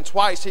 this man,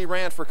 twice he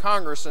ran for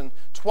Congress, and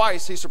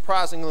twice he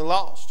surprisingly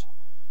lost.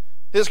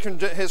 His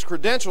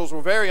credentials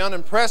were very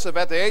unimpressive.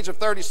 At the age of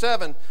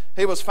 37,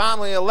 he was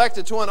finally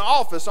elected to an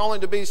office only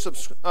to be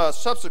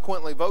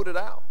subsequently voted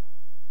out.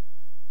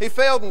 He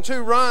failed in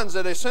 2 runs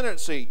at a Senate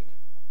seat.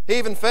 He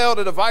even failed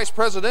at a vice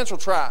presidential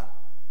trial.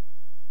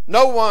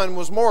 No one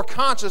was more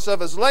conscious of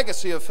his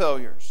legacy of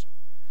failures.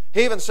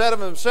 He even said of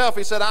himself,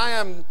 he said, I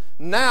am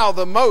now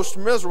the most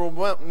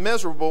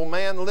miserable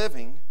man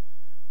living.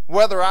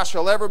 Whether I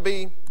shall ever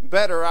be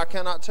better, I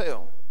cannot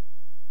tell.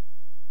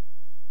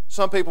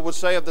 Some people would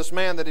say of this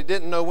man that he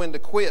didn't know when to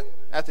quit.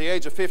 At the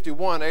age of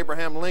 51,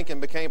 Abraham Lincoln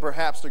became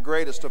perhaps the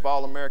greatest of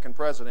all American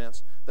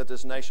presidents that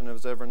this nation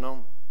has ever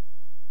known.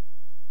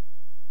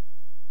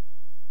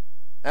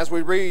 As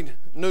we read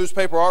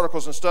newspaper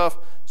articles and stuff,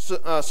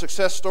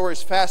 success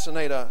stories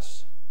fascinate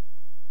us.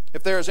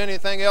 If there is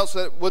anything else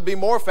that would be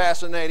more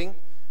fascinating,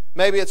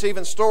 maybe it's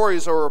even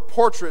stories or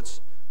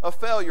portraits of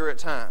failure at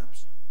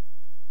times.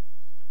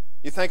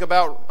 You think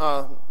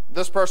about,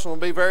 this person will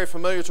be very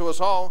familiar to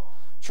us all,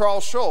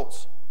 Charles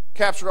Schulz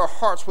captured our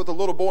hearts with a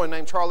little boy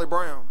named Charlie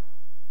Brown.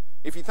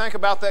 If you think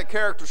about that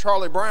character,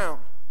 Charlie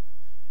Brown,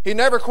 he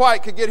never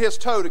quite could get his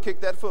toe to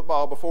kick that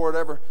football before it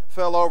ever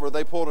fell over.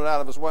 They pulled it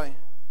out of his way.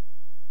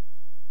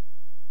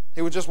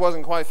 He just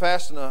wasn't quite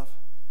fast enough.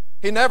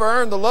 He never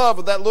earned the love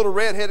of that little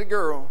red-headed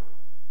girl.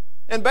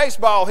 In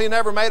baseball, he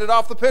never made it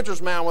off the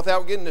pitcher's mound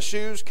without getting the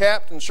shoes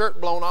capped and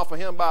shirt blown off of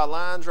him by a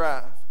line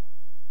drive.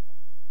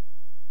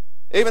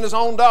 Even his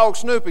own dog,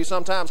 Snoopy,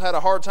 sometimes had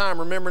a hard time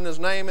remembering his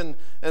name,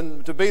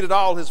 and to beat it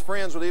all, his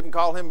friends would even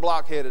call him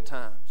Blockhead at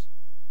times.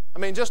 I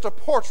mean, just a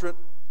portrait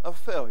of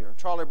failure,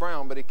 Charlie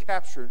Brown, but he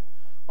captured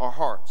our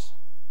hearts.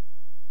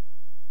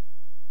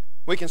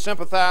 We can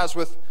sympathize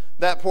with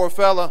that poor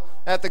fella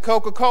at the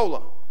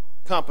Coca-Cola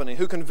Company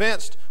who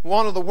convinced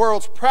one of the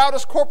world's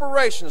proudest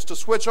corporations to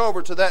switch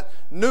over to that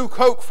new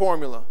Coke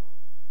formula.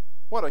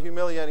 What a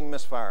humiliating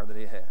misfire that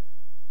he had.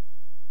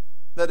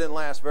 That didn't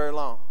last very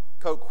long.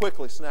 Coke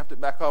quickly snapped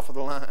it back off of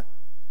the line.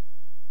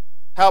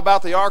 How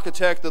about the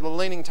architect of the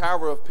Leaning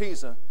Tower of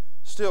Pisa?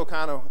 Still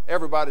kind of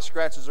everybody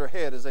scratches their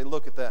head as they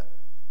look at that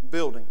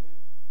building.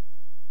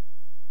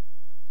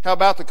 How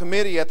about the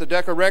committee at the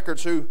Decca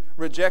Records who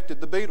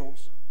rejected the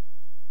Beatles?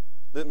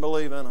 Didn't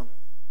believe in them.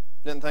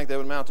 Didn't think they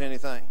would amount to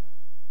anything.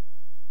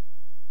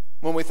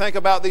 When we think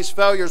about these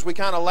failures, we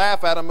kind of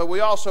laugh at them, but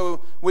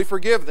we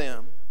forgive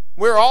them.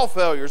 We're all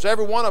failures,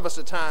 every one of us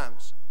at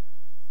times.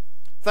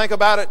 Think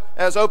about it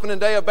as opening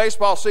day of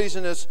baseball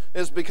season is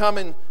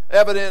becoming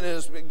evident and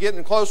is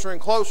getting closer and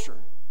closer.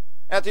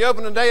 At the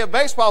opening day of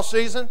baseball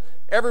season,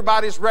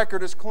 everybody's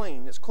record is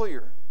clean. It's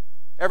clear.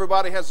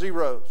 Everybody has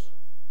zeros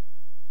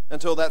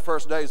until that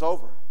first day is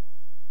over.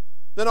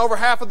 Then over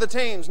half of the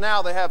teams,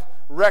 now they have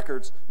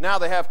records. Now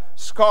they have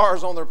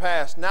scars on their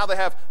past. Now they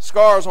have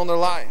scars on their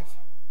life.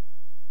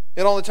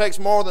 It only takes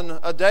more than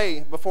a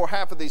day before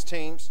half of these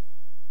teams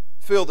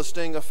feel the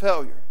sting of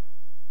failure.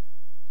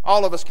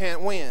 All of us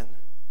can't win.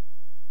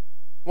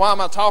 Why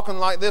am I talking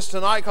like this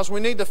tonight? Because we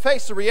need to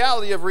face the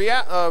reality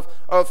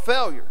of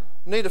failure.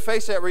 We need to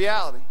face that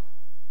reality.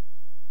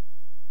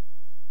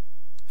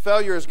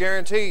 Failure is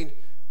guaranteed.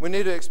 We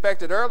need to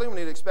expect it early. We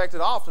need to expect it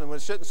often.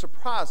 It shouldn't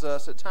surprise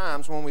us at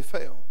times when we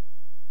fail.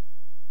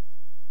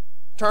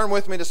 Turn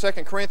with me to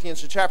 2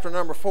 Corinthians chapter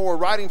number 4.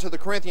 Writing to the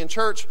Corinthian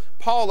church,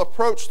 Paul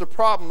approached the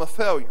problem of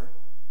failure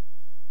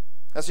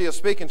as he is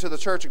speaking to the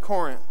church at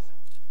Corinth.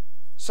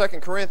 2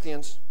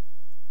 Corinthians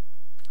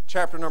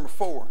chapter number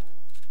 4.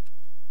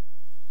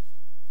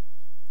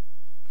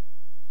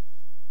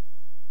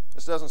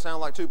 This doesn't sound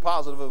like too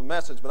positive of a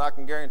message, but I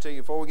can guarantee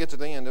you before we get to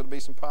the end, it'll be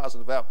some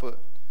positive output.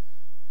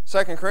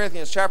 2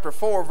 Corinthians chapter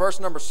 4, verse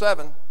number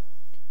 7.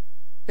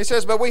 He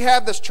says, But we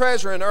have this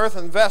treasure in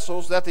earthen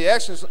vessels, that the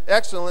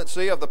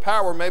excellency of the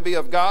power may be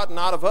of God,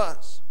 not of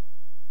us.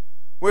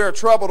 We are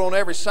troubled on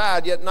every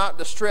side, yet not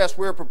distressed.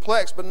 We are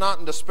perplexed, but not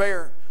in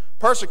despair.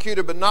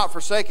 Persecuted, but not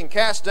forsaken.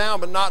 Cast down,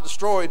 but not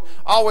destroyed.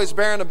 Always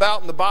bearing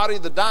about in the body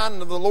the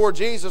dying of the Lord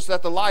Jesus,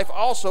 that the life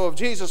also of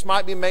Jesus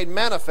might be made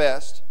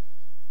manifest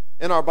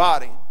in our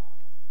body.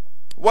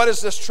 What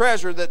is this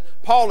treasure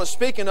that Paul is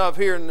speaking of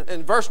here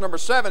in verse number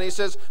 7? He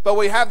says, But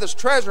we have this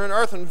treasure in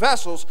earthen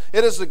vessels.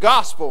 It is the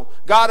gospel.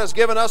 God has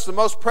given us the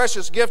most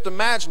precious gift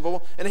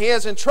imaginable, and He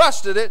has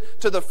entrusted it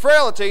to the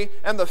frailty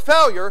and the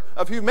failure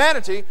of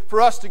humanity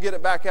for us to get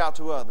it back out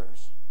to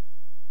others.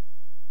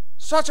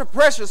 Such a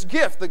precious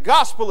gift, the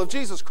gospel of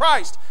Jesus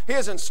Christ, He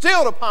has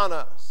instilled upon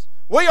us.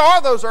 We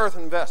are those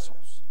earthen vessels.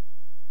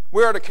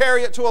 We are to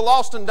carry it to a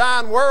lost and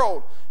dying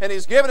world, and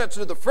He's given it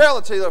to the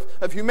frailty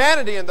of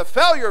humanity and the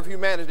failure of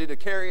humanity to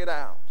carry it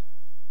out.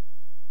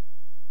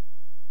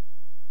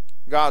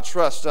 God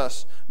trusts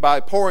us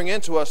by pouring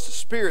into us the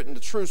Spirit and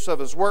the truths of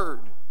His Word.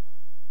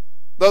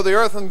 Though the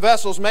earthen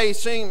vessels may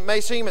seem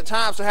at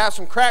times to have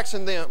some cracks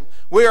in them,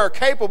 we are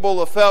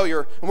capable of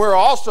failure, and we are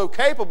also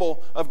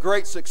capable of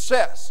great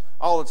success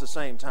all at the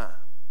same time.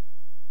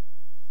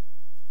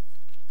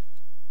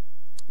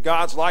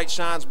 God's light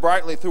shines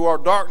brightly through our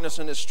darkness,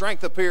 and His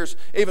strength appears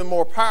even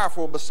more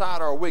powerful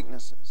beside our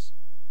weaknesses.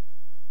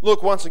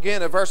 Look once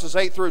again at verses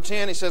 8 through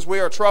 10. He says,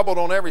 We are troubled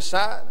on every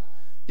side,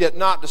 yet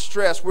not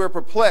distressed. We are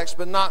perplexed,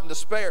 but not in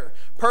despair.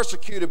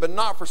 Persecuted, but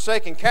not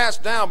forsaken.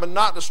 Cast down, but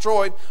not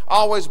destroyed.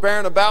 Always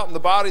bearing about in the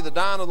body the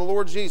dying of the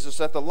Lord Jesus,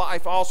 that the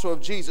life also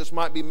of Jesus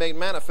might be made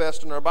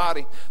manifest in our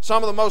body.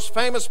 Some of the most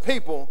famous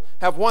people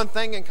have one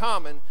thing in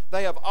common.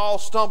 They have all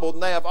stumbled,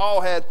 and they have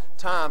all had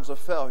times of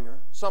failure.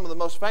 Some of the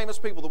most famous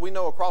people that we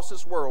know across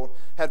this world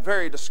had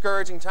very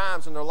discouraging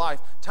times in their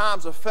life,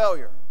 times of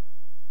failure.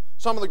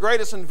 Some of the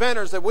greatest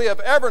inventors that we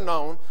have ever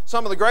known,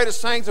 some of the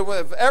greatest things that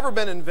have ever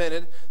been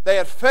invented, they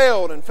had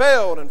failed and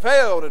failed and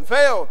failed and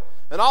failed.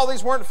 And all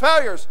these weren't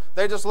failures.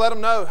 They just let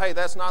them know, hey,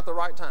 that's not the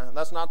right time.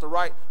 That's not the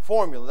right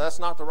formula. That's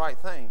not the right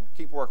thing.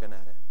 Keep working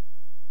at it.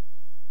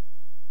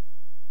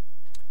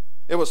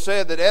 It was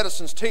said that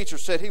Edison's teacher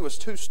said he was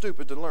too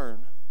stupid to learn.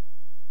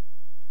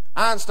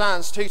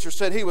 Einstein's teacher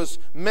said he was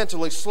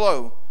mentally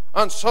slow,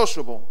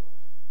 unsociable,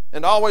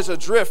 and always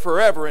adrift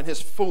forever in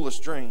his foolish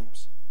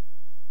dreams.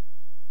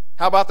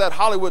 How about that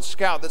Hollywood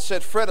scout that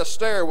said Fred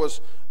Astaire was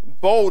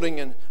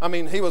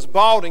he was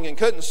balding and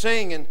couldn't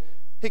sing and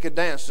he could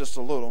dance just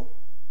a little?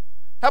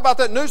 How about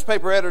that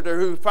newspaper editor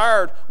who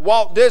fired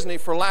Walt Disney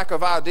for lack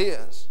of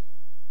ideas?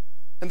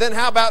 And then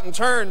how about in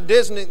turn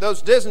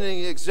those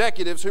Disney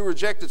executives who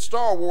rejected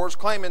Star Wars,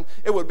 claiming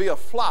it would be a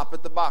flop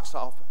at the box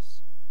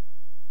office?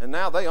 And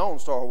now they own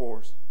Star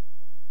Wars.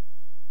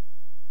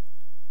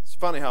 It's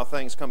funny how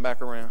things come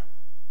back around.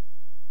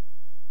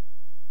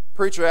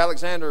 Preacher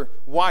Alexander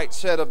White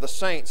said of the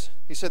saints,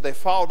 he said they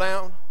fall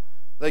down,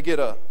 they get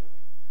up.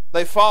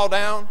 They fall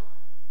down,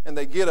 and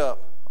they get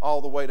up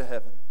all the way to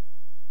heaven.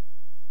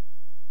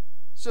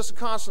 It's just a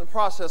constant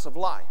process of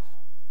life.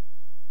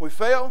 We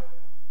fail,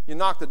 you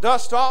knock the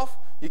dust off,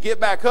 you get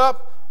back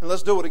up, and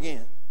let's do it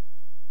again.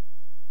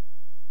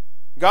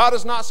 God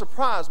is not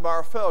surprised by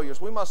our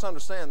failures. We must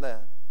understand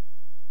that.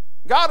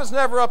 God is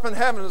never up in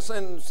heaven,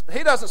 and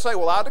He doesn't say,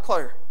 well, I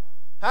declare.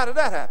 How did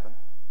that happen?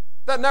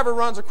 That never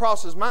runs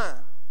across His mind.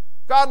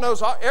 God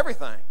knows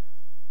everything.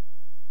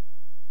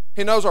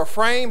 He knows our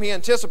frame. He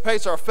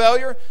anticipates our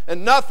failure.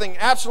 And nothing,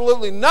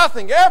 absolutely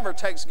nothing, ever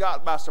takes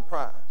God by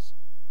surprise.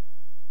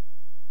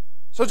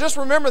 So just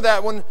remember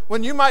that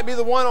when you might be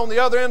the one on the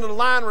other end of the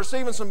line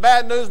receiving some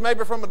bad news,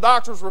 maybe from a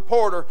doctor's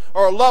report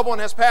or a loved one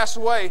has passed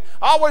away,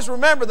 always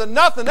remember that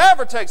nothing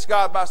ever takes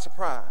God by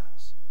surprise.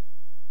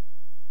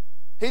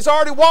 He's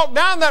already walked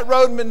down that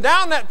road and been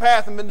down that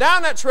path and been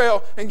down that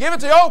trail and given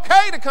it the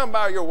okay to come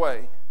by your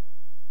way.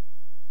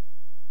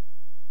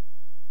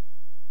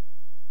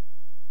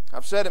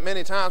 I've said it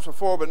many times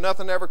before, but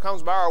nothing ever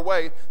comes by our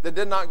way that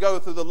did not go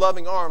through the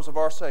loving arms of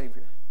our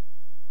Savior.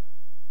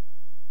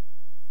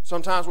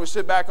 Sometimes we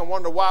sit back and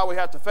wonder why we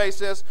have to face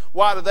this.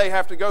 Why do they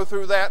have to go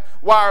through that?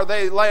 Why are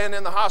they laying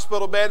in the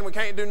hospital bed and we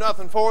can't do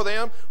nothing for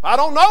them? I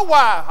don't know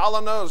why. All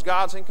I know is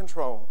God's in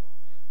control.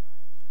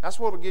 That's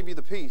what will give you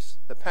the peace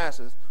that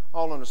passeth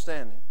all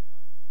understanding.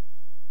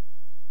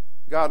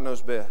 God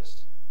knows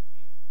best.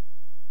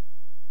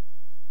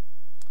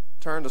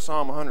 Turn to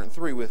Psalm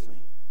 103 with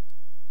me.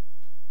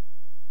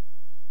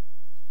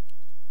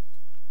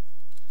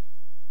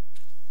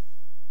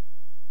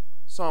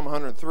 Psalm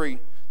 103,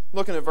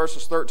 looking at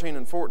verses 13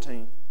 and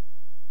 14.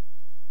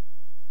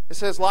 It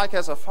says, like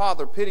as a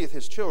father pitieth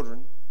his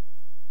children,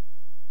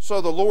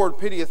 so the Lord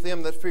pitieth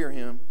them that fear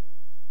Him.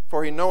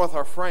 For He knoweth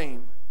our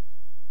frame.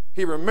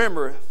 He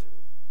remembereth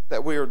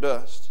that we are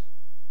dust.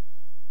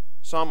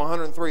 Psalm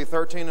 103,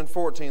 13 and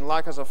 14.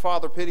 Like as a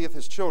father pitieth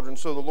his children,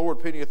 so the Lord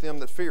pitieth them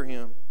that fear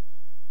Him.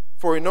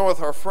 For He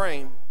knoweth our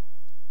frame,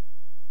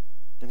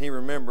 and He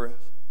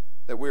remembereth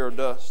that we are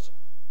dust.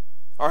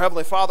 Our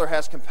Heavenly Father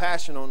has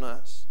compassion on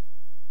us.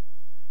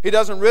 He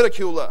doesn't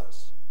ridicule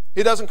us.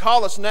 He doesn't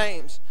call us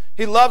names.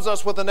 He loves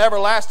us with an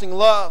everlasting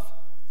love,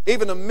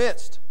 even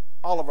amidst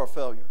all of our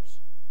failures.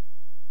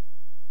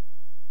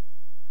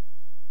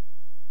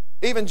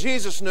 Even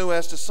Jesus knew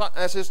as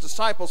His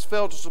disciples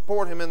failed to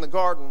support Him in the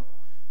garden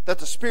that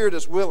the spirit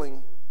is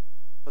willing,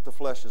 but the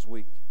flesh is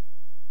weak.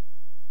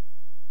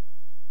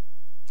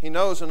 He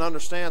knows and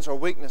understands our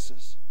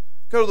weaknesses.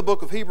 Go to the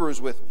book of Hebrews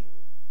with me.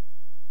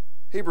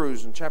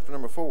 Hebrews in chapter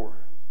number 4.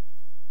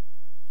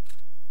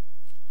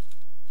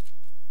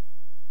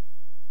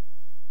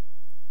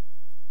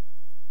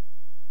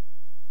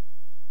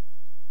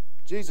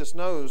 Jesus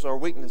knows our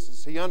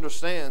weaknesses. He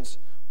understands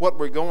what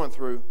we're going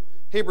through.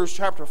 Hebrews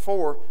chapter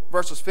 4,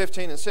 verses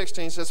 15 and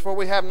 16 says, for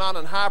we have not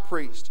an high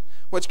priest,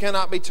 which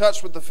cannot be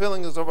touched with the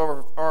feelings of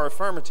our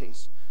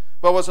infirmities,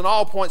 but was in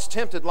all points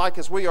tempted like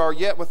as we are,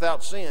 yet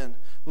without sin.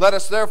 Let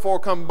us therefore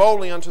come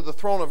boldly unto the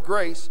throne of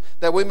grace,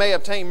 that we may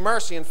obtain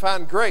mercy and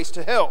find grace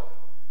to help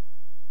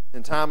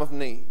in time of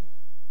need.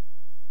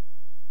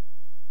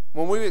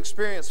 When we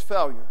experience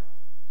failure,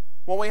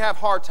 when we have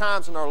hard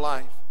times in our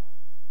life,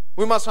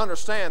 we must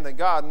understand that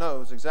God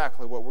knows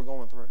exactly what we're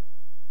going through.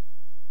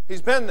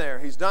 He's been there.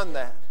 He's done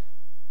that.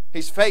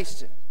 He's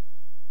faced it.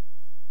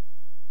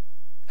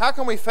 How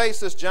can we face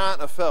this giant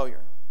of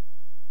failure?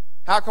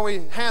 How can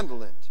we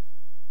handle it?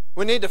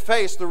 We need to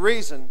face the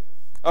reason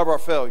of our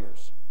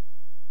failures.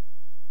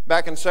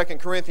 Back in 2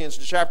 Corinthians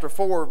chapter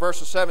 4,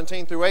 verses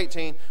 17 through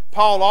 18,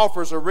 Paul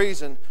offers a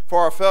reason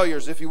for our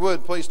failures. If you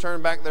would, please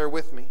turn back there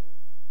with me.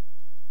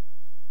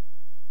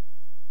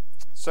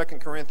 2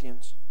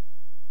 Corinthians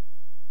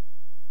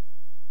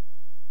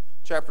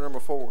chapter number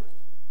 4.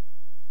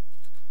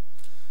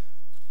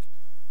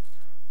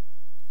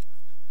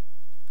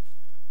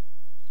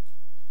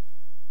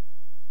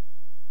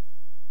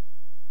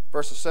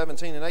 Verses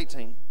 17 and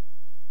 18.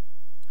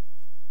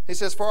 He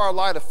says, "For our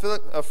light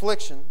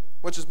affliction,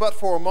 which is but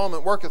for a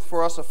moment, worketh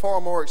for us a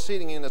far more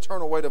exceeding and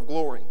eternal weight of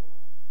glory.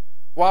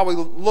 While we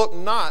look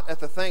not at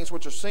the things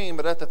which are seen,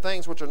 but at the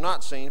things which are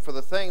not seen. For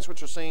the things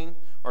which are seen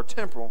are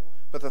temporal,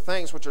 but the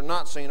things which are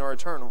not seen are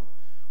eternal."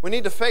 We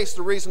need to face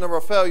the reason of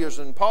our failures,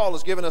 and Paul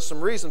has given us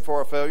some reason for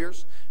our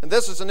failures. And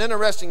this is an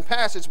interesting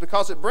passage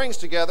because it brings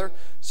together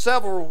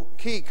several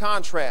key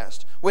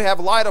contrasts. We have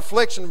light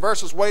affliction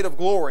versus weight of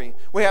glory.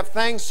 We have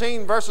things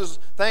seen versus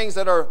things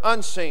that are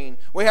unseen.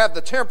 We have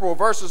the temporal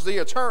versus the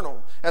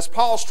eternal. As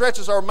Paul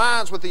stretches our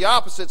minds with the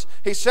opposites,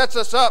 he sets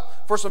us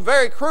up for some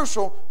very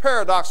crucial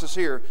paradoxes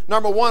here.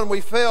 Number one,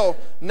 we fail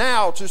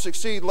now to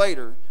succeed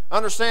later.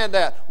 Understand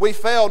that. We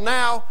fail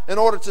now in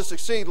order to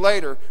succeed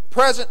later.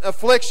 Present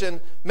affliction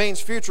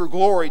means future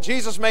glory.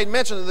 Jesus made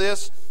mention of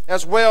this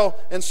as well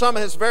in some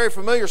of his very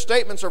familiar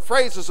statements or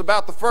phrases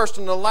about the first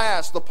and the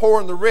last, the poor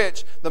and the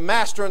rich, the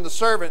master and the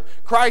servant.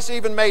 Christ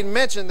even made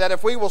mention that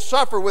if we will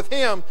suffer with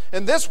him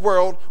in this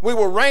world, we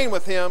will reign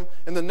with him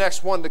in the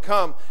next one to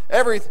come.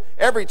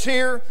 Every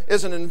tear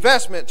is an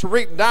investment to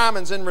reap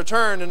diamonds in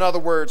return, in other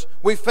words.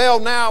 We fail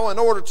now in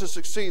order to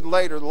succeed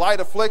later. Light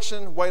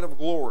affliction, weight of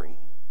glory.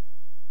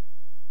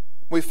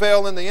 We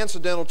fail in the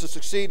incidental to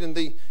succeed in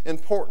the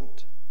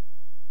important.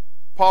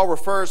 Paul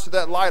refers to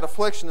that light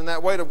affliction and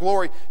that weight of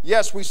glory.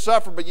 Yes, we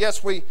suffer, but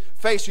yes, we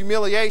face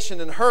humiliation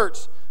and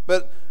hurts.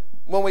 But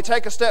when we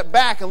take a step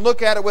back and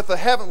look at it with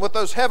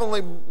those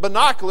heavenly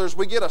binoculars,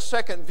 we get a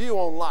second view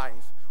on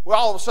life. Well,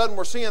 all of a sudden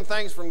we're seeing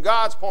things from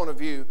God's point of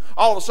view.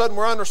 All of a sudden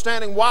we're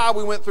understanding why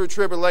we went through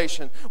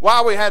tribulation,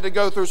 why we had to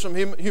go through some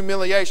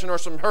humiliation or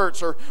some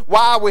hurts, or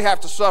why we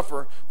have to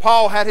suffer.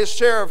 Paul had his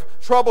share of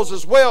troubles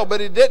as well, but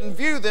he didn't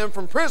view them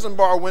from prison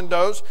bar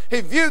windows.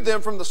 He viewed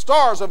them from the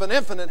stars of an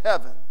infinite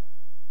heaven.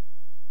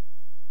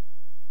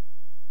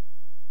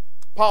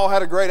 Paul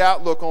had a great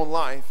outlook on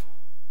life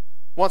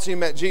once he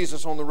met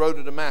Jesus on the road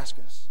to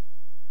Damascus,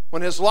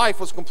 when his life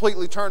was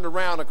completely turned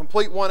around, a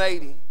complete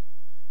 180.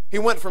 He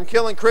went from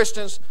killing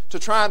Christians to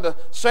trying to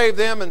save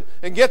them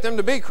and get them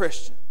to be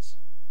Christians.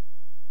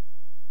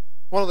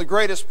 One of the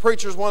greatest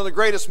preachers, one of the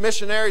greatest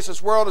missionaries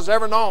this world has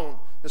ever known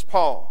is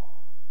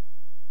Paul.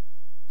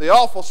 The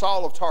awful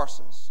Saul of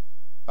Tarsus.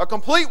 A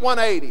complete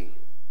 180.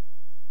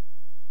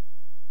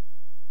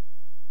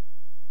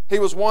 He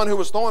was one who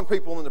was throwing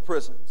people into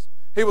prisons.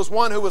 He was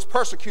one who was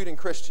persecuting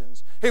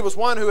Christians. He was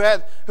one who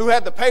had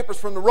the papers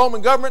from the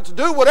Roman government to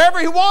do whatever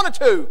he wanted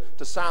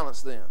to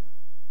silence them.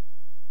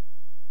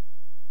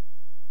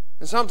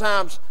 And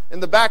sometimes in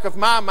the back of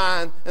my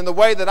mind, in the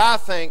way that I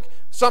think,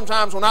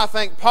 sometimes when I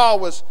think Paul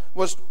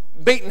was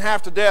beaten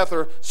half to death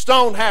or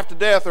stoned half to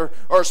death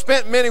or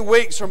spent many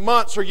weeks or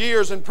months or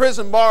years in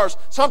prison bars,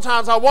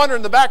 sometimes I wonder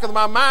in the back of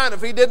my mind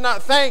if he did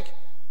not think,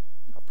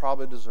 I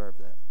probably deserve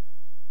that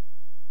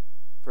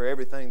for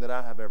everything that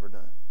I have ever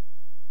done.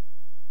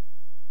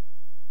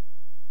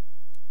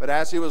 But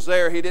as he was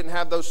there, he didn't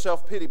have those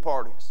self-pity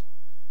parties.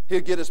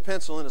 He'd get his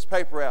pencil and his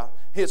paper out.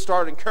 He had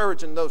started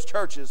encouraging those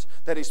churches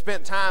that he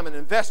spent time and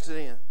invested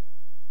in,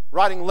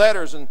 writing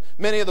letters, and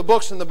many of the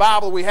books in the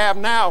Bible we have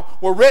now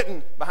were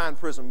written behind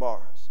prison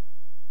bars.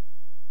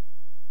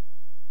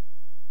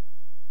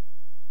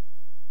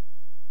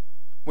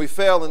 We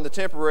fail in the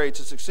temporary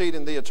to succeed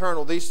in the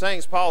eternal. These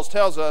things, Paul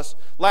tells us,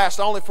 last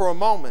only for a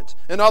moment.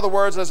 In other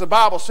words, as the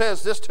Bible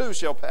says, this too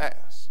shall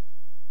pass.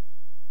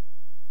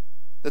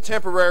 The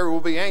temporary will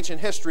be ancient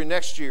history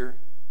next year,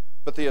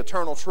 but the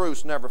eternal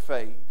truths never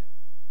fade.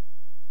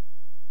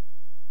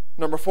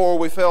 Number 4,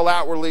 we fail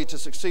outwardly to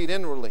succeed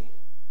inwardly.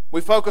 We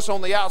focus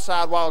on the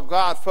outside while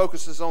God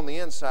focuses on the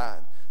inside.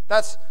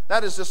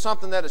 That is just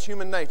something that is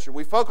human nature.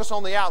 We focus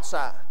on the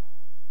outside.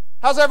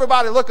 How's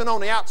everybody looking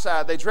on the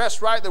outside? They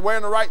dress right, they're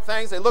wearing the right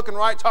things, they're looking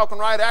right, talking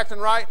right, acting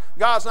right.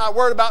 God's not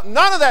worried about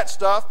none of that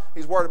stuff.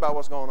 He's worried about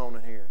what's going on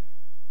in here.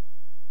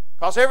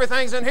 Because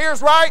everything's in here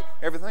is right,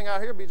 everything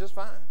out here will be just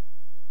fine.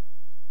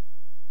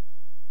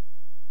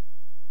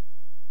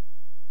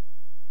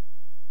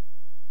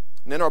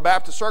 And in our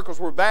Baptist circles,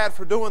 we're bad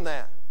for doing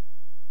that.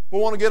 We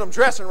want to get them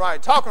dressing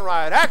right, talking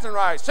right, acting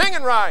right,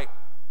 singing right.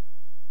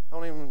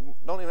 Don't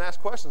even ask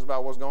questions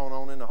about what's going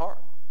on in the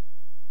heart.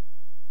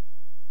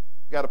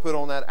 You've got to put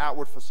on that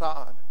outward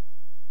facade.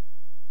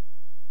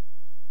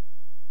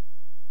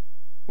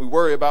 We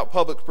worry about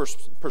public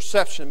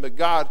perception, but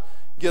God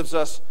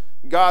just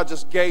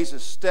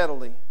gazes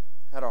steadily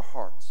at our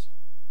hearts.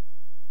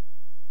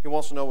 He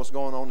wants to know what's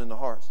going on in the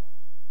hearts.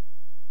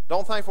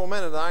 Don't think for a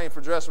minute that I ain't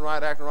for dressing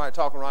right, acting right,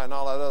 talking right, and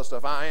all that other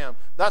stuff. I am.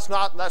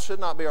 That should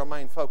not be our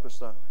main focus,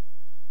 though.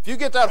 If you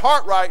get that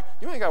heart right,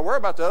 you ain't got to worry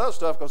about that other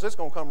stuff because it's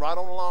going to come right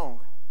on along.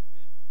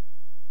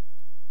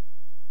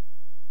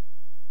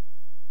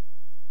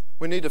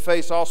 we need to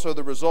face also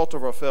the result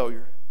of our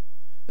failure.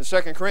 In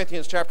 2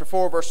 Corinthians chapter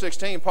 4, verse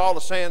 16, Paul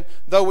is saying,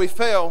 though we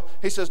fail,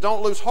 he says,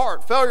 don't lose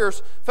heart.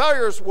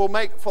 Failures will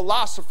make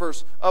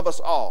philosophers of us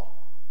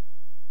all.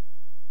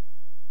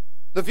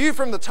 The view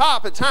from the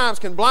top at times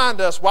can blind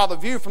us, while the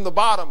view from the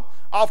bottom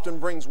often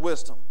brings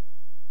wisdom.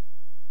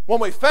 When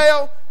we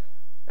fail,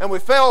 and we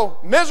fail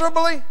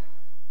miserably,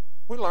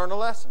 we learn a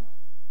lesson.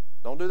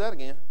 Don't do that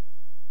again.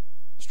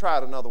 Let's try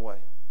it another way.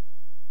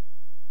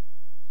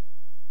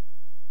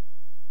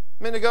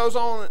 It goes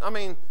on,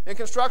 in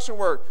construction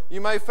work, you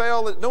may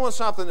fail at doing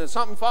something and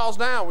something falls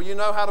down. Well, you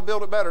know how to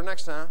build it better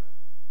next time.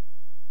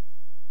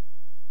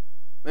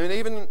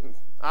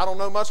 I don't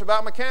know much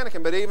about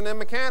mechanicking, but even in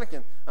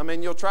mechanicking,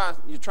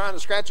 you're trying to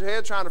scratch your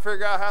head, trying to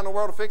figure out how in the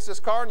world to fix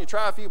this car, and you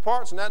try a few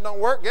parts and that don't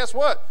work. Guess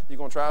what? You're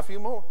going to try a few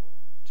more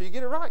till you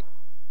get it right.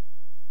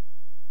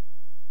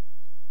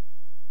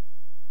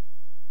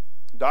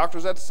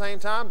 Doctors at the same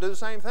time do the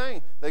same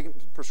thing. They can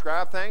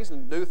prescribe things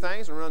and do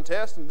things and run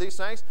tests and these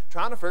things,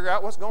 trying to figure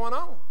out what's going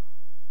on.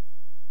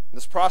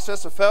 This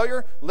process of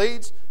failure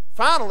leads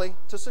finally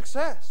to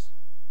success.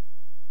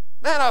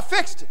 Man, I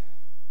fixed it.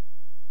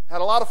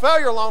 Had a lot of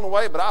failure along the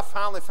way, but I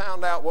finally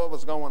found out what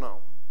was going on.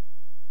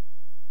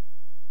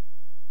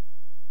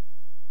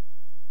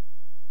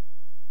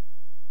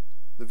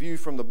 The view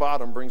from the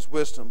bottom brings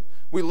wisdom.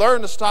 We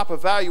learn to stop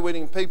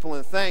evaluating people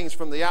and things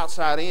from the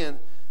outside in.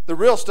 The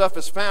real stuff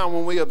is found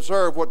when we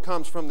observe what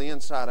comes from the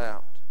inside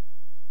out.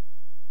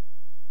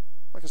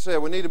 Like I said,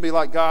 we need to be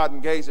like God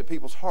and gaze at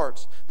people's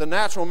hearts. The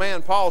natural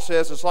man, Paul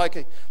says, is like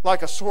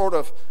a sort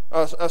of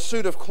a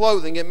suit of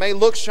clothing. It may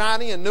look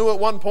shiny and new at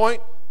one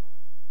point,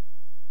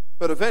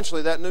 but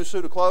eventually that new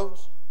suit of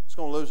clothes, it's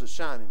going to lose its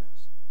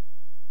shininess.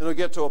 And it'll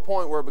get to a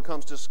point where it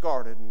becomes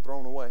discarded and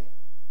thrown away.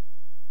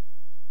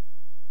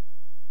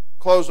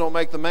 Clothes don't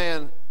make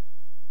the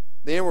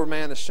inward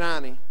man is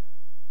shiny,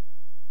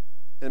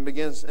 and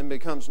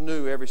becomes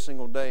new every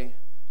single day.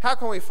 How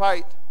can we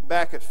fight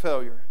back at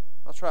failure?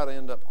 I'll try to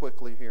end up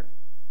quickly here.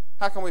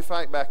 How can we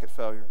fight back at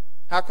failure?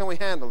 How can we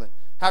handle it?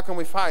 How can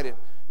we fight it?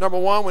 Number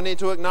one, we need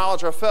to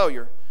acknowledge our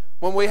failure.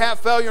 When we have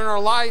failure in our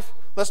life,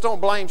 let's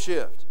don't blame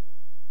shift.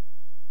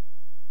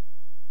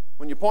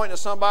 When you're pointing at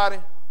somebody,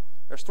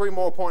 there's three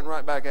more pointing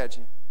right back at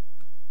you.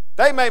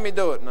 They made me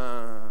do it.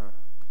 Nah,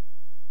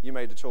 you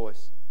made the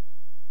choice.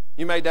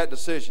 You made that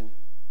decision.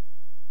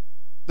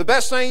 The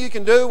best thing you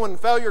can do when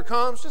failure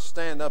comes, just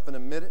stand up and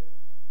admit it.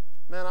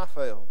 Man, I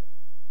failed.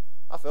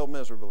 I failed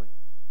miserably.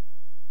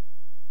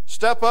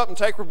 Step up and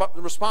take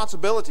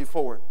responsibility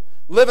for it.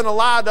 Living a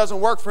lie doesn't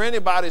work for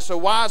anybody, so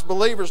wise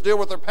believers deal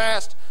with their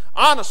past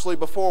honestly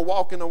before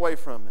walking away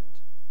from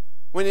it.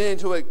 We need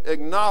to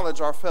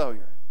acknowledge our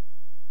failure.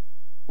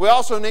 We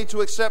also need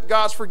to accept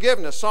God's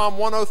forgiveness. Psalm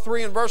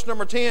 103 and verse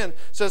number 10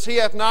 says, He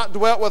hath not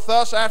dwelt with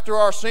us after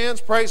our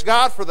sins, praise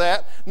God for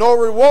that,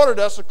 nor rewarded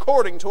us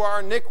according to our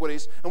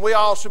iniquities. And we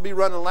all should be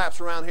running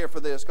laps around here for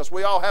this, because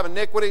we all have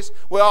iniquities,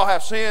 we all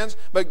have sins,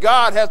 but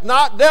God has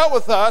not dealt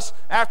with us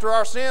after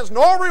our sins,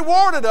 nor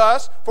rewarded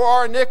us for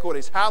our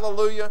iniquities.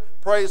 Hallelujah,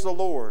 praise the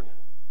Lord.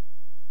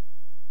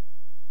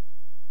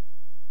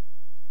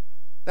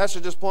 That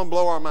should just plumb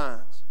blow our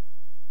minds.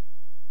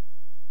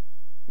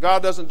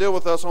 God doesn't deal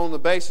with us on the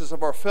basis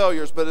of our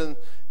failures, but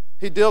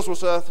He deals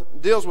with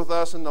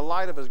us in the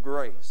light of His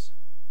grace.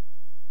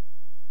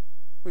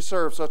 We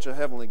serve such a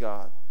heavenly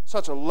God,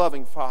 such a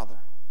loving Father.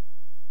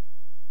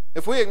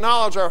 If we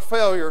acknowledge our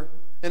failure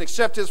and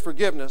accept His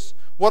forgiveness,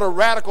 what a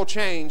radical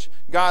change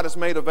God has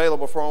made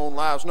available for our own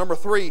lives. Number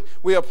three,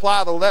 we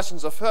apply the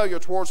lessons of failure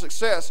towards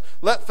success.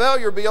 Let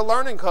failure be a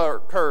learning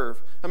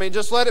curve.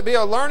 Just let it be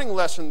a learning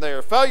lesson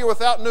there. Failure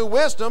without new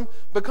wisdom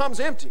becomes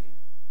empty.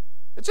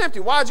 It's empty.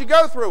 Why'd you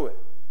go through it?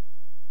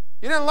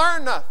 You didn't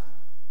learn nothing.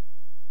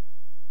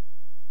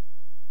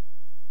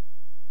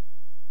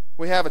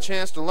 We have a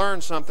chance to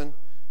learn something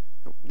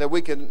that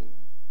we could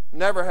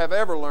never have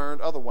ever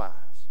learned otherwise.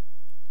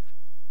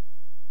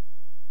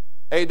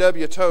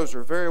 A.W.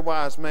 Tozer, very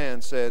wise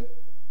man, said,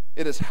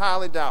 "It is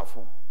highly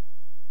doubtful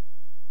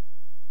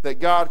that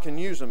God can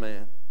use a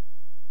man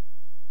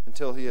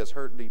until he has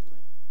hurt deeply."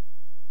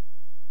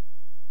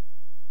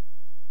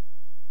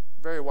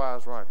 Very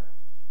wise writer.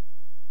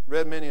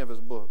 Read many of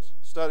his books,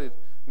 studied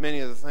many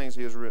of the things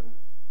he has written.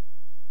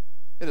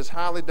 It is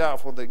highly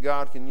doubtful that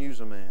God can use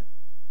a man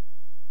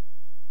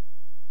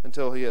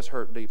until he has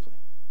hurt deeply.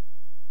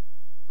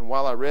 And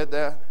while I read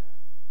that,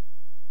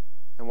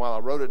 and while I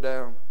wrote it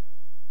down,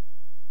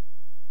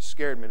 it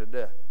scared me to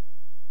death.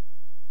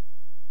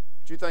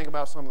 But you think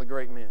about some of the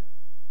great men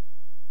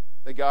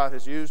that God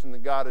has used and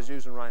that God is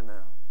using right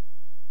now.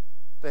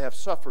 They have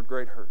suffered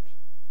great hurt.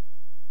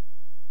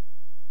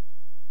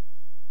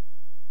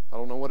 I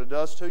don't know what it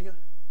does to you.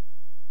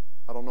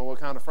 I don't know what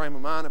kind of frame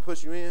of mind it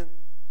puts you in.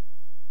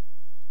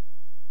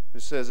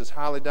 It says it's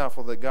highly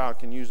doubtful that God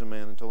can use a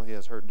man until he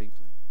has hurt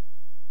deeply.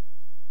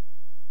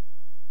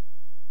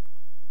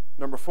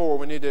 Number four,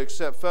 we need to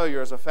accept failure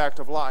as a fact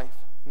of life,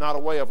 not a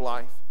way of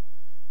life.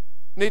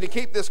 We need to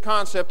keep this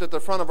concept at the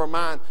front of our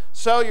mind.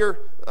 Failure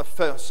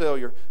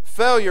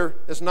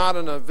is not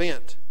an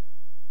event,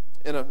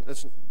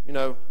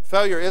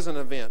 failure is an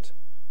event,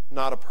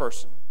 not a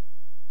person.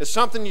 It's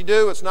something you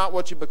do, it's not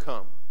what you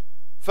become.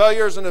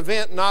 Failure is an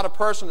event, not a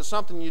person. It's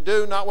something you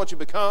do, not what you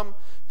become.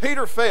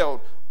 Peter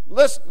failed.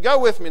 Listen, go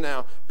with me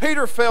now.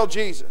 Peter failed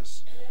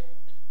Jesus,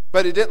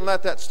 but he didn't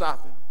let that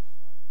stop him.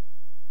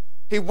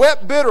 He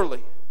wept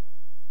bitterly,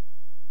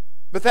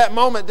 but that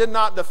moment did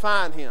not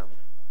define him.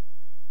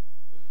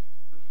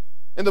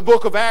 In the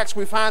book of Acts,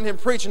 we find him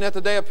preaching at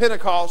the day of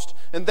Pentecost,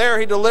 and there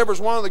he delivers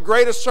one of the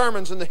greatest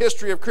sermons in the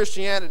history of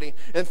Christianity,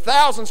 and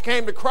thousands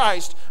came to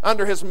Christ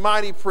under his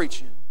mighty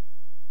preaching.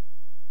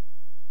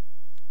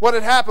 What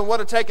had happened?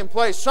 What had taken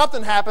place?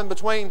 Something happened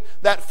between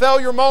that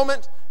failure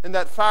moment and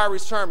that fiery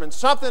sermon.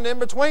 Something in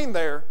between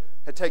there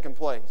had taken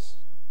place.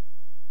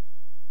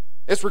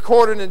 It's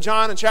recorded in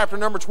John in chapter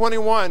number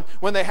 21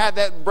 when they had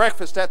that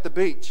breakfast at the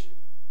beach.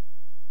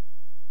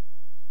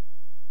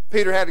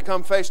 Peter had to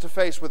come face to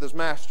face with his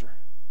master.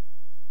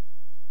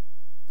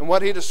 And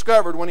what he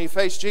discovered when he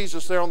faced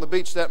Jesus there on the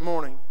beach that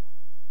morning,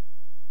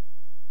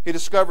 he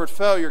discovered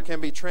failure can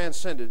be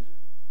transcended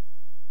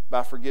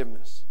by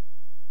forgiveness.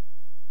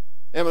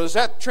 And it was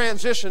that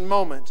transition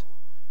moment.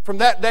 From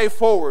that day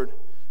forward,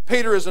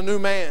 Peter is a new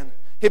man.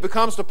 He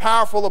becomes the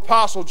powerful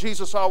apostle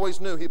Jesus always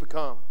knew he'd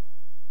become.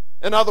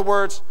 In other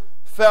words,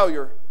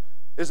 failure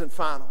isn't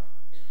final.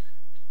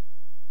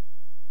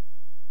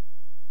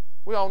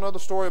 We all know the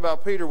story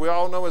about Peter. We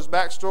all know his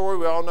backstory.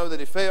 We all know that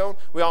he failed.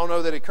 We all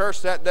know that he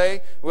cursed that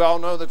day. We all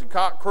know that the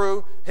cock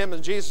crew, him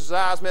and Jesus'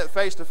 eyes met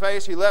face to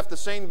face. He left the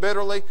scene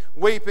bitterly,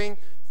 weeping,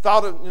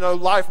 thought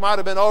life might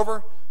have been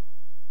over,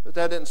 but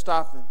that didn't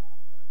stop him.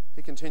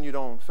 He continued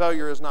on.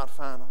 Failure is not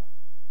final.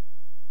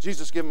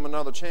 Jesus gave him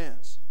another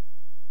chance.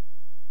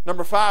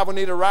 Number 5, we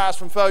need to rise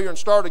from failure and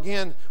start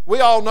again. We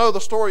all know the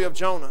story of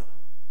Jonah.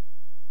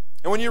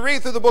 And when you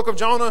read through the book of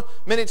Jonah,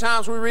 many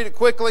times we read it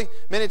quickly.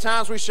 Many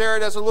times we share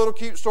it as a little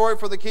cute story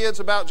for the kids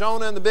about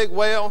Jonah and the big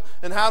whale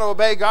and how to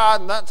obey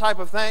God and that type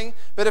of thing.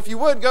 But if you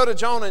would go to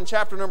Jonah in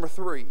chapter number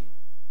 3,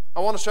 I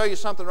want to show you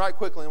something right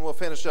quickly and we'll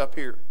finish up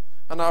here.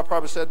 I know I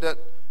probably said that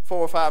 4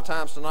 or 5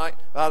 times tonight,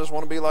 but I just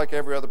want to be like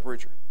every other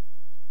preacher.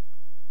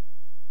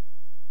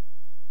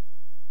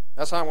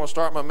 That's how I'm going to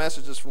start my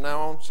messages from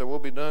now on, so we'll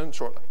be done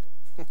shortly.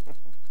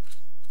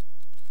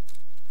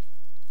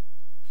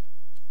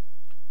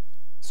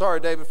 Sorry,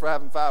 David, for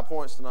having 5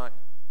 points tonight.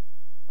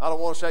 I don't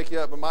want to shake you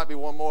up, but might be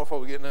one more before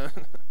we get done.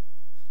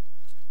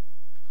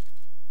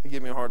 He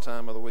gave me a hard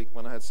time the other week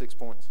when I had 6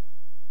 points.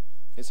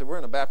 He said, we're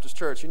in a Baptist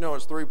church. You know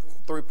it's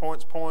three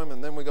points poem,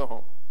 and then we go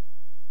home.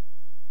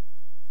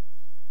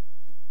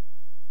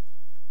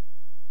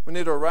 We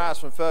need to arise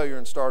from failure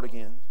and start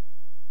again.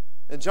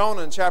 In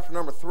Jonah in chapter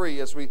number 3,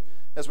 as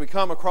we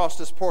come across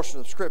this portion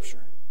of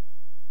Scripture,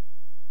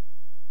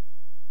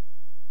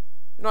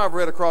 I've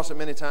read across it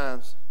many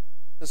times.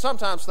 And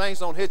sometimes things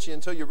don't hit you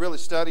until you're really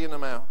studying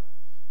them out.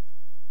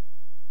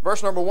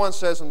 Verse number 1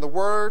 says, and the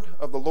word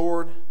of the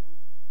Lord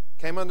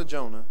came unto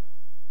Jonah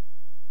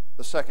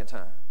the second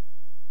time.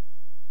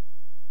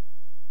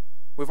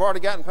 We've already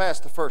gotten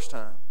past the first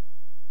time.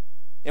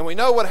 And we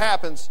know what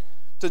happens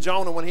to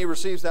Jonah when he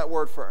receives that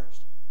word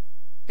first.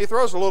 He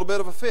throws a little bit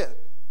of a fit.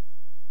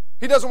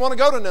 He doesn't want to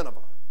go to Nineveh.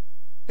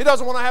 He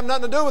doesn't want to have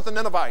nothing to do with the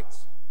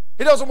Ninevites.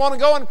 He doesn't want to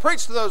go and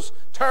preach to those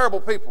terrible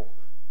people.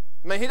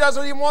 He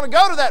doesn't even want to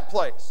go to that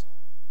place.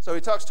 So he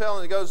tucks tail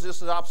and he goes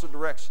just the opposite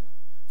direction.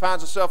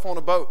 Finds himself on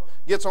a boat,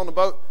 gets on the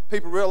boat.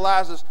 People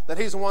realizes that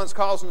he's the one that's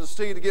causing the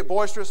sea to get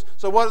boisterous.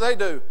 So what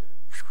do?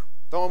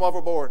 Throw him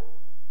overboard.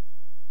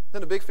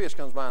 Then a big fish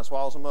comes by and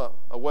swallows him up.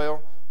 A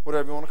whale,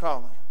 whatever you want to call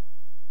it.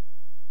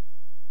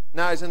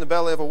 Now he's in the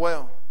belly of a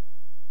whale.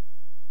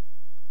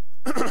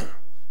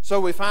 So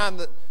we find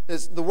that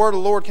as the word of the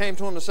Lord came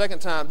to him the second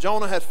time,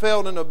 Jonah had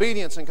failed in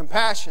obedience and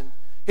compassion.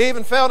 He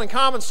even failed in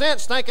common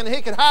sense, thinking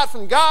he could hide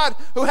from God,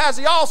 who has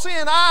the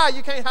all-seeing eye.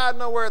 You can't hide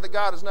nowhere that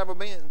God has never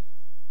been.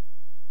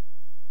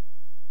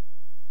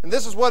 And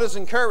this is what is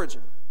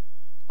encouraging.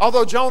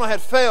 Although Jonah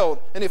had failed,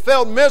 and he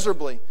failed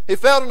miserably, he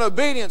failed in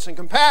obedience and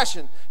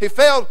compassion, he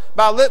failed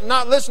by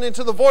not listening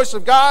to the voice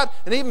of God,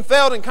 and even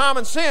failed in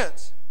common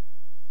sense.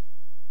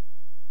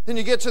 Then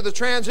you get to the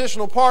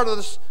transitional part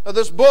of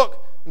this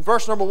book, in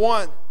verse number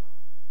 1.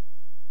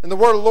 And the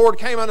word of the Lord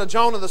came unto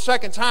Jonah the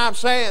second time,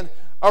 saying,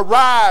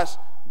 arise,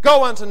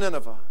 go unto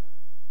Nineveh.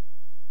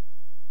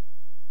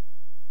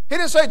 He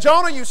didn't say,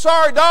 Jonah, you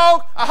sorry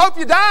dog, I hope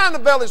you die in the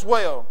belly's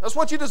whale. That's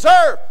what you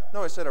deserve.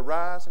 No, he said,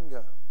 arise and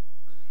go.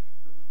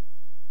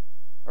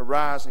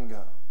 Arise and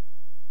go.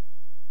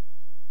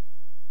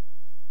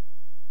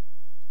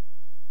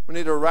 We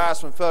need to arise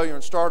from failure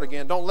and start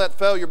again. Don't let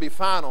failure be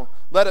final.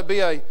 Let it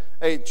be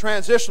a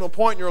transitional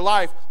point in your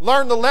life.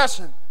 Learn the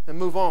lesson and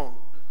move on.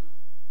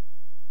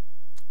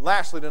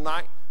 Lastly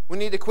tonight, we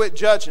need to quit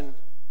judging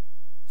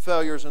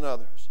failures in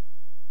others.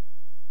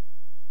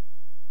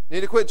 We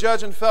need to quit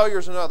judging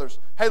failures in others.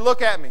 Hey,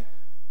 look at me.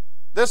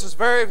 This is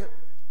probably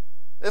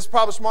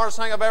the smartest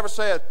thing I've ever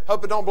said.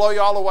 Hope it don't blow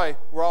you all away.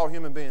 We're all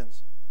human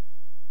beings.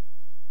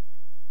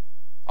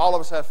 All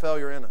of us have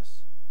failure in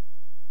us.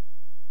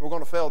 We're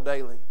going to fail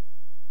daily.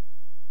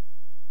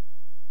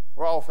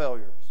 We're all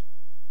failures.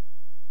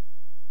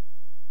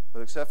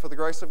 But except for the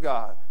grace of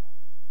God,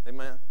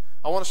 amen.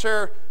 I want to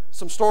share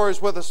some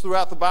stories with us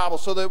throughout the Bible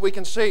so that we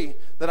can see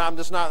that I'm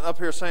just not up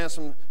here saying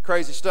some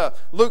crazy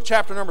stuff. Luke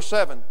chapter number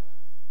 7.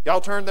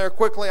 Y'all turn there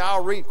quickly.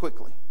 I'll read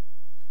quickly.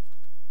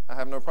 I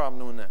have no problem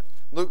doing that.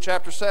 Luke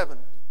chapter 7,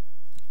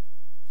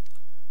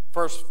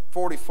 verse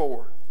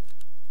 44.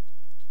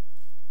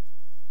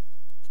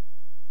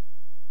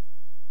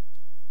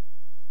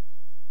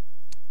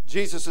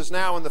 Jesus is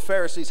now in the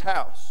Pharisees'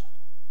 house.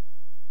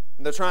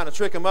 And they're trying to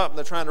trick him up, and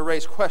they're trying to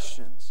raise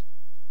questions.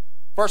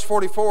 Verse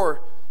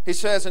 44, he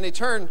says, "And he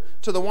turned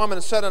to the woman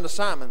and said unto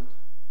Simon,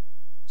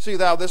 See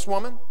thou this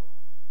woman?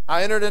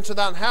 I entered into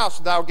thine house,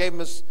 and thou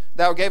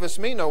gavest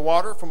me no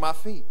water for my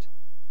feet.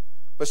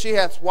 But she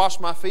hath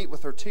washed my feet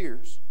with her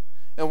tears,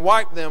 and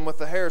wiped them with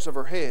the hairs of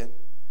her head.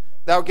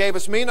 Thou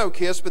gavest me no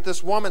kiss, but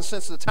this woman,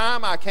 since the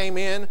time I came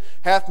in,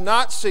 hath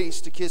not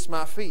ceased to kiss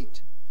my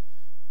feet.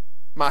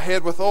 My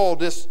head with oil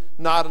didst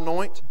not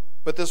anoint,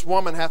 but this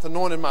woman hath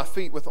anointed my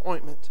feet with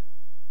ointment.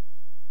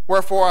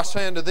 Wherefore I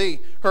say unto thee,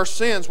 her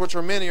sins, which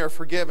are many, are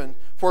forgiven.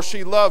 For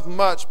she loved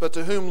much, but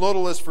to whom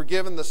little is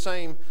forgiven, the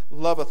same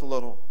loveth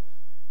little.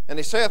 And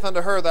he saith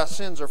unto her, Thy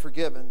sins are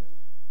forgiven.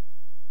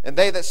 And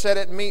they that sat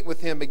at meat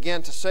with him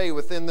began to say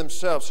within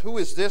themselves, Who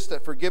is this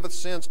that forgiveth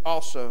sins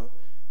also?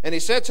 And he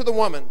said to the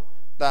woman,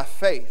 Thy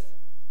faith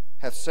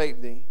hath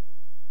saved thee.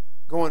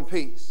 Go in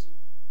peace."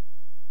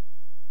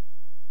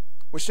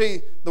 We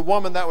see the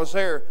woman that was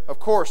there. Of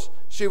course,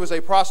 she was a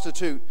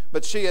prostitute,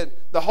 but she had,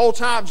 the whole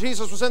time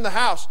Jesus was in the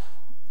house,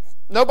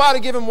 nobody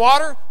gave him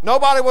water,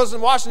 nobody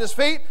wasn't washing his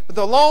feet, but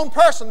the lone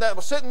person that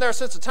was sitting there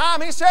since the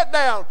time he sat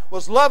down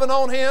was loving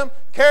on him,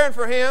 caring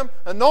for him,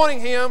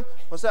 anointing him,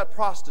 was that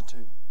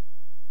prostitute.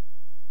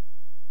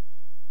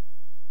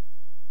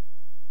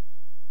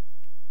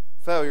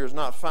 Failure is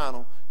not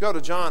final. Go to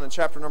John in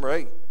chapter number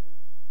 8.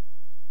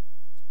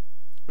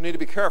 We need to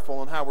be careful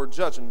on how we're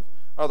judging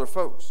other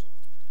folks.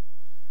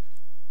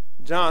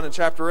 John in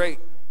chapter 8.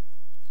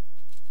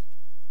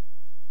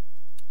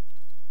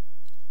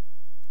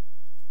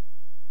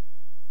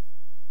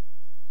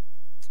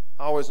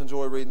 I always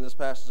enjoy reading this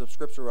passage of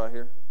Scripture right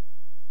here.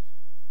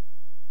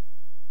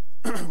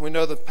 We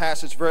know the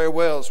passage very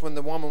well. It's when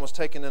the woman was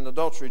taken in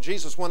adultery.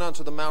 Jesus went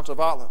unto the Mount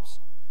of Olives.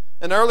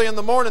 And early in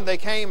the morning they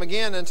came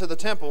again into the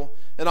temple,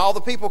 and all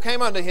the people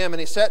came unto him, and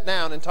he sat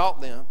down and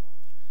taught them.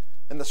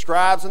 And the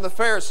scribes and the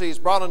Pharisees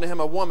brought unto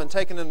him a woman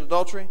taken in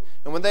adultery.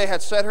 And when they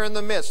had set her in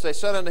the midst, they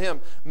said unto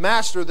him,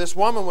 Master, this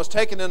woman was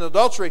taken in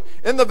adultery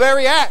in the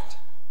very act.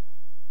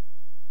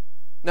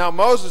 Now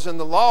Moses in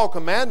the law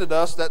commanded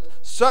us that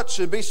such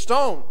should be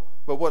stoned.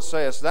 But what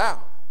sayest thou?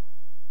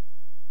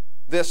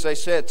 This they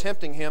said,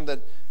 tempting him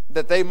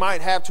that they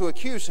might have to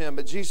accuse him.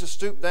 But Jesus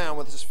stooped down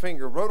with his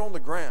finger, wrote on the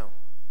ground,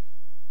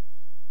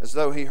 as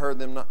though he heard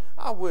them not.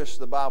 I wish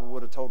the Bible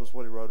would have told us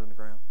what he wrote on the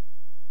ground.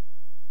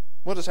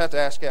 We'll just have to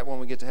ask that when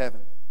we get to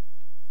heaven.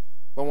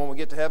 But when we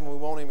get to heaven, we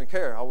won't even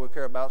care. All we'll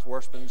care about is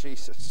worshiping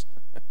Jesus.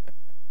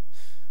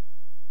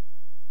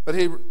 But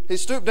he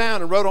stooped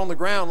down and wrote on the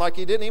ground like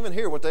he didn't even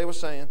hear what they were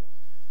saying.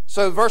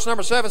 So verse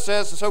number 7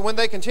 says, And so when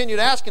they continued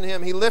asking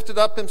him, he lifted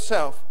up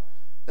himself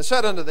and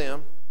said unto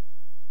them,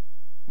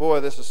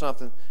 Boy, this is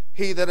something.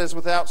 He that is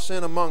without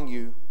sin among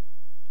you,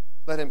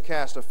 let him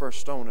cast the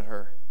first stone at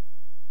her.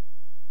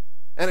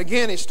 And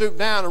again he stooped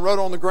down and wrote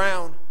on the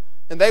ground.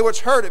 And they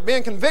which heard it,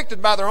 being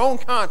convicted by their own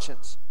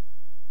conscience,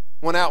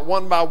 went out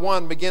one by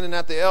one, beginning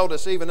at the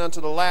eldest, even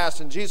unto the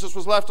last. And Jesus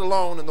was left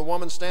alone, and the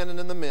woman standing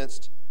in the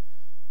midst.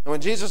 And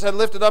when Jesus had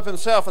lifted up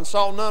himself and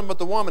saw none but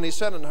the woman, he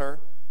said unto her,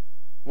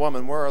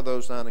 Woman, where are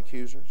those thine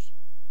accusers?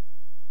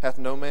 Hath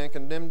no man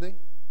condemned thee?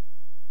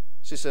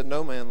 She said,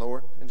 No man,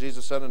 Lord. And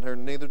Jesus said unto her,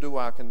 Neither do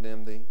I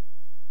condemn thee.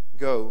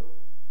 Go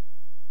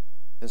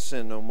and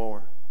sin no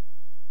more.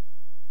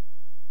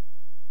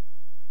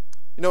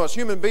 You know, as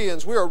human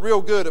beings, we are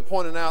real good at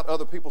pointing out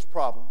other people's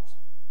problems.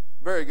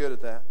 Very good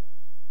at that.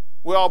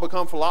 We all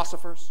become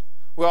philosophers.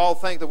 We all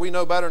think that we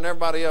know better than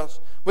everybody else.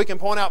 We can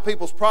point out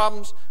people's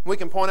problems. We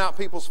can point out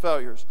people's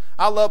failures.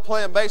 I love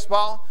playing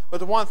baseball, but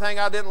the one thing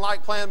I didn't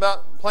like playing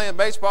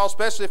baseball,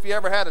 especially if you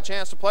ever had a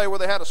chance to play where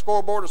they had a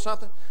scoreboard or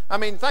something. I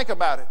mean, think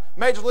about it.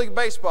 Major League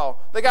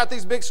Baseball, they got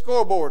these big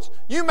scoreboards.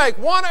 You make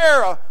one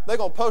error, they're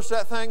going to post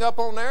that thing up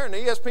on there, and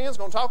ESPN's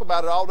going to talk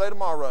about it all day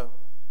tomorrow.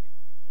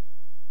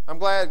 I'm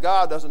glad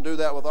God doesn't do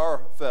that with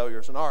our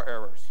failures and our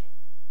errors.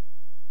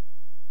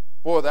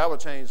 Boy, that would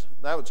change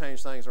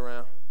things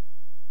around.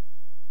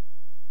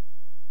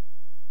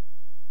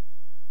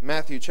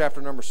 Matthew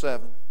chapter number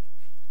 7.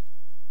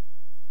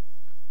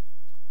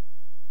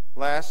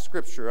 Last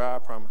scripture, I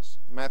promise.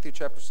 Matthew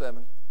chapter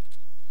 7.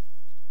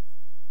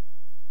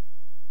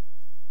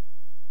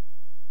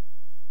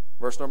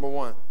 Verse number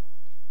 1.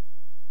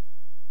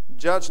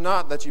 Judge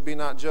not that ye be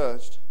not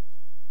judged.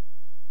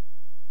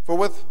 For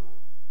with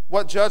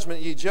what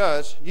judgment ye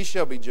judge, ye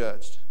shall be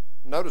judged.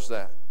 Notice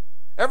that.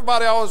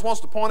 Everybody always wants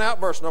to point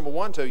out verse number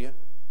 1 to you.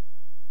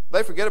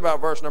 They forget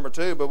about verse number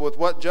 2, but with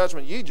what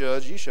judgment ye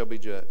judge, ye shall be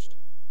judged.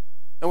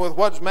 And with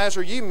what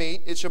measure ye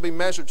meet, it shall be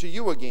measured to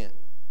you again.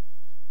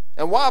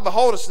 And why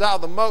beholdest thou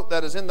the mote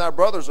that is in thy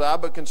brother's eye,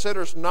 but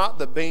considerest not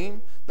the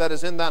beam that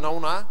is in thine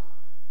own eye?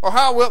 Or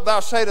how wilt thou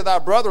say to thy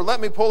brother,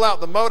 let me pull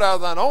out the mote out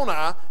of thine own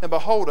eye, and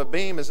behold, a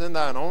beam is in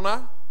thine own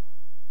eye?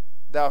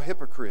 Thou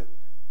hypocrite.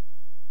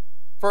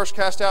 First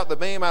cast out the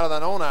beam out of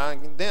thine own eye,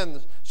 and then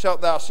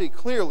shalt thou see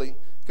clearly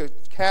to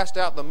cast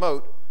out the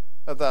mote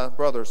of thy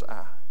brother's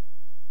eye.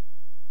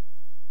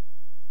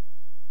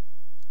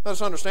 Let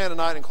us understand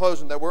tonight in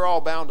closing that we're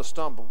all bound to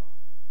stumble.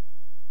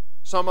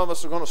 Some of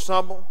us are going to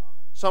stumble.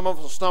 Some of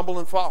us will stumble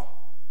and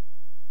fall.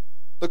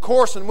 The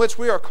course in which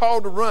we are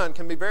called to run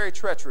can be very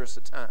treacherous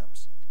at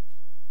times.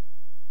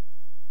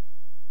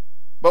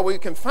 But we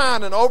can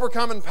find an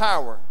overcoming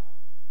power,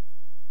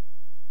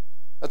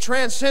 a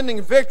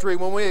transcending victory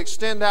when we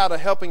extend out a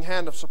helping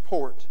hand of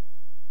support,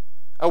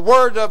 a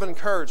word of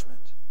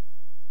encouragement.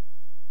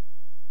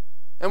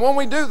 And when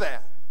we do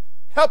that,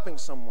 helping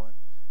someone,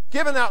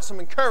 giving out some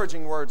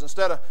encouraging words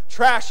instead of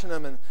trashing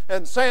them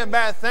and saying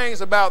bad things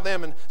about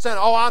them and saying,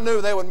 oh, I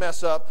knew they would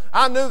mess up.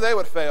 I knew they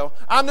would fail.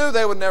 I knew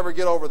they would never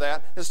get over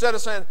that. Instead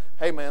of saying,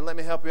 hey, man, let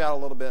me help you out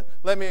a little bit.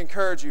 Let me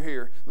encourage you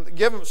here.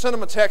 Send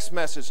them a text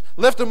message.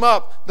 Lift them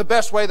up the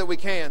best way that we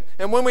can.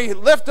 And when we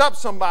lift up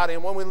somebody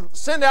and when we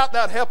send out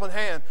that helping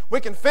hand, we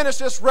can finish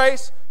this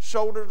race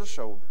shoulder to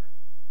shoulder.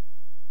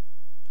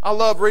 I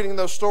love reading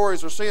those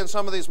stories or seeing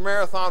some of these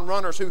marathon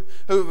runners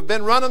who've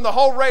been running the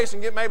whole race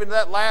and get maybe to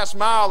that last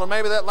mile or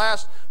maybe that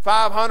last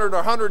 500 or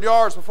 100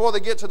 yards before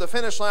they get to the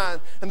finish line,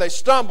 and they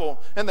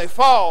stumble and they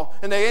fall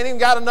and they ain't even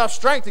got enough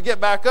strength to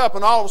get back up,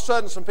 and all of a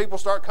sudden some people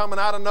start coming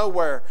out of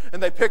nowhere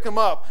and they pick them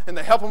up and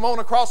they help them on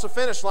across the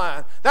finish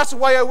line. That's the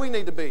way we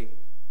need to be.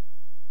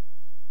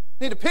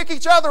 We need to pick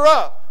each other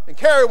up and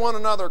carry one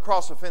another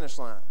across the finish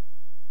line.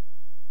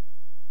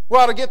 We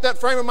ought to get that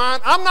frame of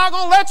mind. I'm not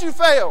going to let you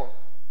fail.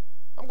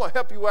 I'm going to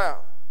help you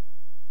out.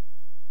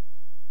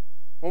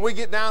 When we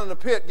get down in the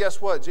pit,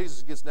 guess what?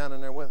 Jesus gets down in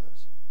there with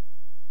us.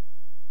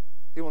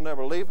 He will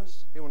never leave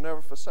us. He will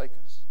never forsake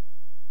us.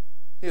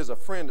 He is a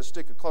friend that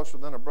sticketh closer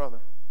than a brother.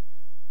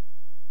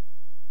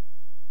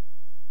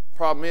 The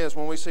problem is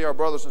when we see our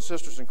brothers and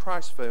sisters in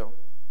Christ fail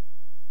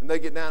and they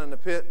get down in the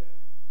pit,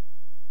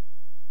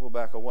 we'll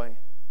back away.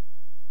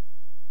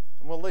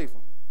 And we'll leave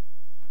them.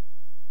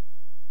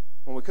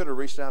 When we could have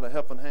reached out a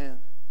helping hand.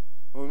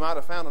 And we might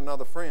have found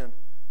another friend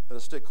that'll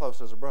stick close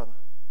as a brother.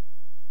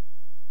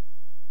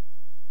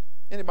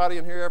 Anybody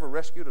in here ever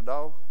rescued a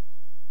dog?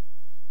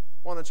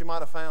 One that you might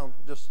have found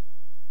just,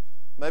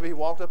 maybe he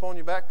walked up on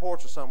your back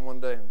porch or something one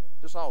day and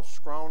just all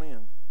scrawny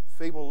and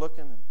feeble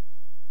looking.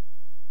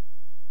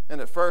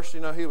 And at first,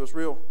 he was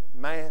real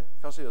mad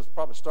because he was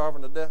probably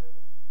starving to death.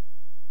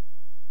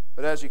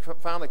 But as you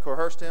finally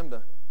coerced him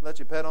to let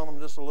you pet on him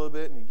just a little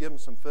bit and you give him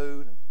some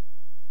food, and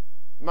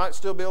you might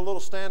still be a little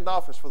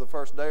standoffish for the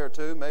first day or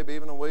two, maybe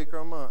even a week or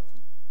a month.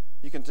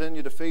 You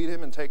continue to feed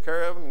him and take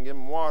care of him and give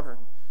him water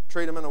and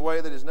treat him in a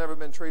way that he's never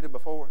been treated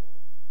before.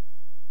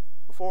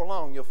 Before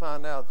long, you'll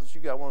find out that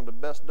you got one of the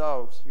best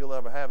dogs you'll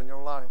ever have in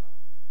your life.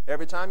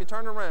 Every time you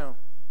turn around,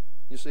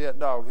 you see that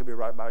dog, he'll be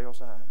right by your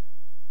side.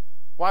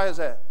 Why is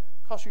that?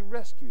 Because you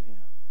rescued him.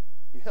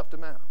 You helped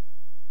him out.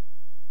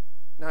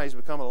 Now he's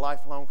become a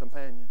lifelong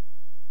companion.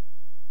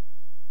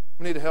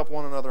 We need to help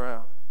one another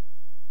out.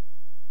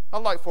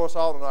 I'd like for us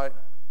all tonight,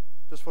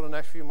 just for the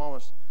next few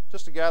moments,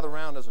 just to gather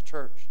around as a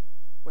church.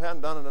 We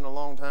hadn't done it in a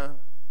long time.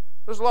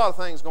 There's a lot of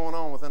things going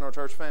on within our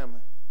church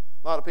family.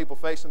 A lot of people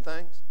facing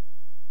things.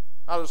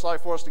 I'd just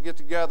like for us to get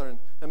together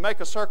and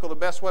make a circle the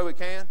best way we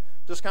can.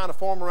 Just kind of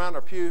form around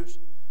our pews.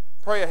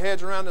 Pray a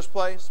hedge around this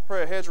place.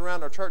 Pray a hedge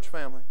around our church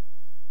family.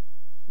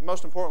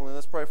 Most importantly,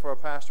 let's pray for our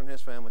pastor and his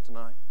family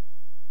tonight.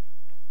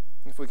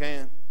 If we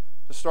can.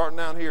 Just starting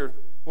down here,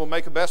 we'll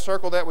make the best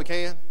circle that we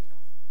can.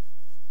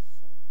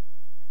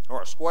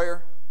 Or a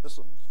square. It's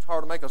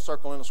hard to make a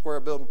circle in a square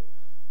building.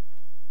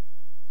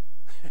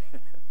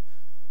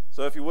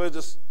 So if you would,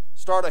 just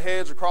start a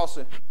hedge across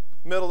the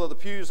middle of the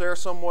pews there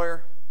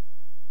somewhere.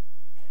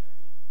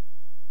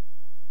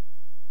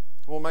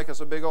 We'll make us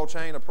a big old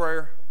chain of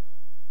prayer.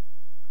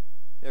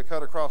 Yeah,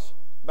 cut across.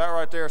 About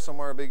right there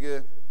somewhere would be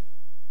good.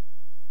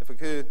 If we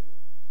could.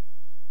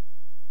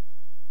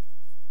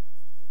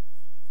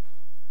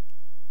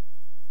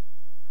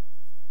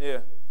 Yeah,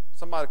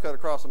 somebody cut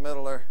across the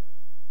middle there.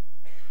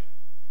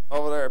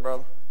 Over there,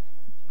 brother.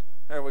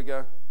 There we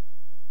go.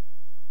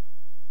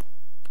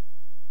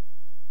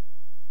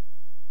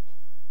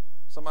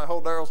 Somebody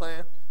hold Daryl's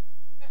hand.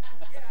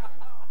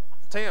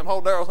 Tim,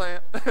 hold Daryl's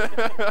hand.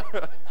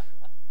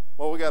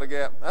 Well, we got a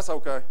gap. That's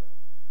okay.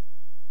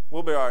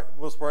 We'll be all right.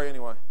 We'll spray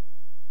anyway.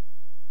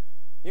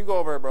 You can go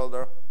over there, Brother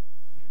Daryl.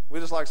 We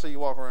just like to see you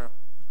walk around.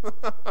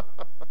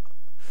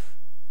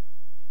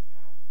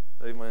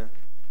 Amen.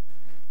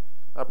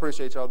 I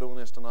appreciate y'all doing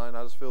this tonight.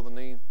 I just feel the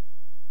need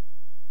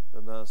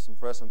that some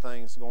pressing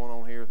things going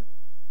on here that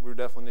we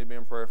definitely need to be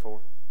in prayer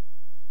for.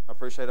 I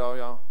appreciate all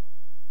y'all.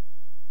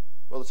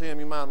 Brother Tim,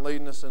 you mind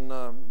leading us? And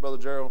Brother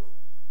Gerald,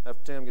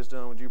 after Tim gets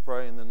done, would you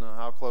pray? And then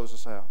I'll close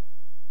us out.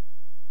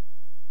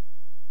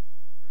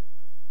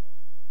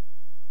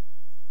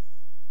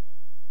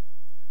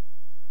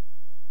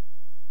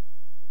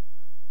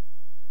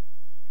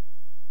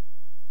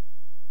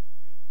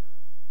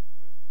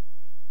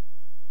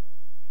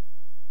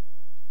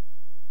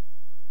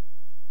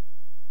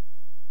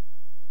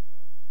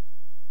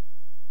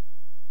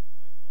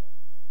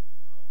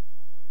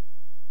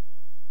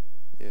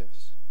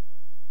 Yes.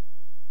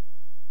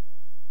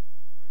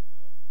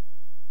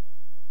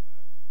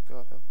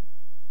 God help him.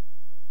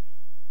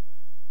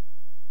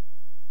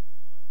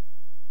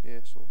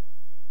 Yes, Lord.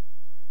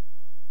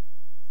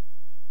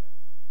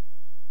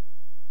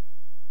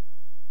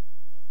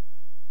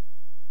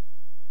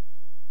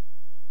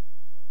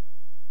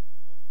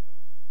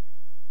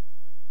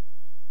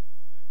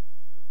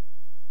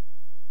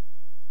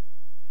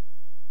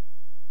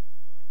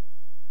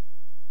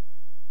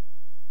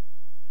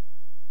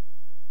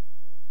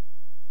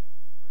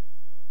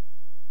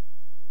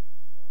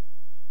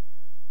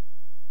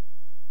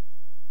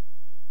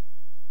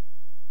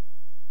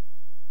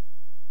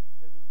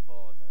 Heavenly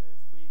Father, as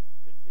we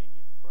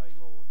continue to pray,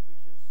 Lord, we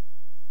just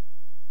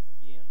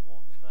again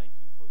want to thank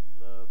you for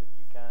your love and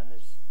your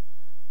kindness.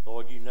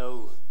 Lord, you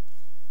know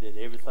that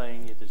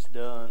everything that is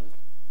done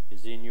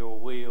is in your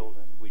will,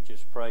 and we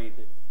just pray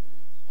that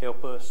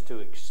help us to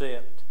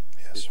accept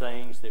the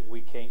things that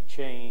we can't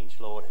change.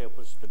 Lord, help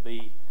us to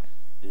be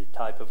the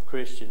type of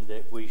Christian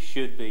that we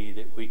should be,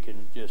 that we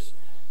can just,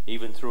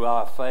 even through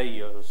our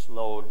failures,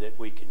 Lord, that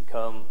we can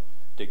come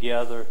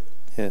together.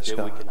 Yes, that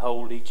God. we can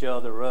hold each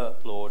other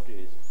up, Lord.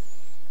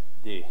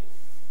 The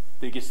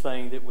biggest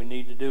thing that we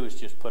need to do is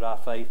just put our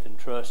faith and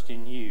trust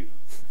in you.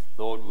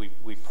 Lord,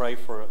 we pray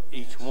for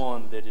each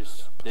one that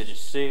is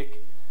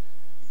sick.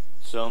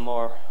 Some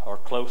are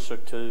closer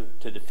to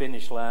the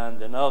finish line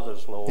than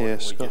others, Lord.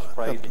 Yes, and we just God.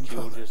 pray Help them, that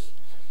you'll Father. just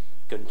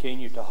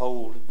continue to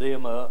hold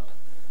them up.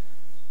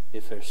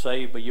 If they're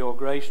saved by your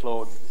grace,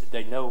 Lord,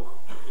 they know,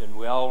 and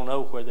we all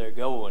know where they're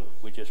going.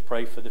 We just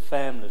pray for the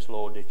families,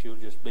 Lord, that you'll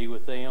just be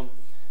with them.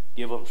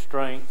 Give them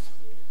strength.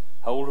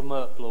 Hold them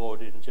up,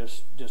 Lord, and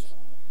just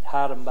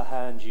hide them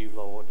behind you,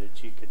 Lord,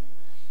 that you can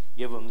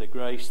give them the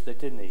grace that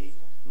they need.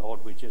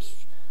 Lord, we just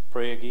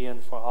pray again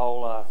for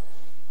all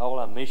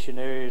our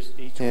missionaries,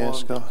 each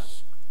Yes, one God.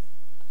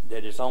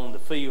 that is on the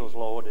fields,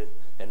 Lord,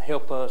 and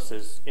help us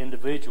as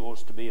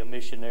individuals to be a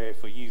missionary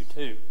for you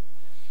too.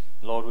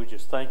 Lord, we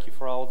just thank you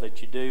for all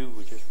that you do.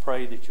 We just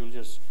pray that you'll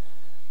just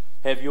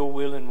have your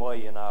will and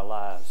way in our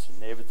lives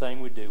and everything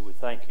we do. We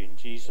thank you in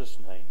Jesus'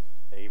 name.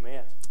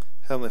 Amen.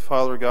 Heavenly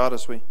Father, God,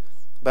 as we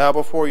bow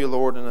before you,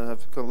 Lord, and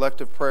have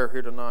collective prayer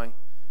here tonight,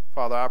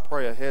 Father, I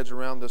pray a hedge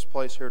around this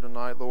place here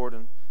tonight, Lord,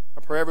 and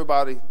I pray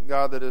everybody,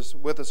 God, that is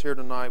with us here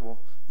tonight will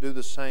do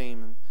the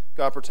same. And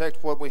God,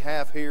 protect what we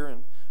have here,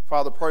 and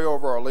Father, pray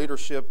over our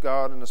leadership,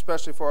 God, and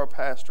especially for our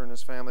pastor and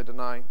his family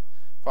tonight.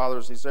 Father,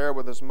 as he's there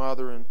with his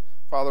mother, and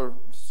Father,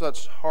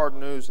 such hard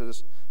news that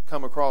has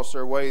come across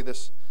their way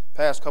this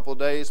past couple of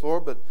days,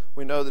 Lord, but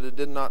we know that it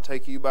did not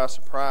take you by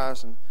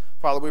surprise. And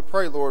Father, we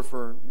pray, Lord,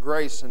 for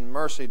grace and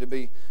mercy to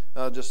be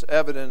just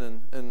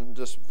evident and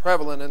just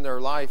prevalent in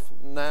their life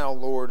now,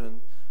 Lord.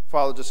 And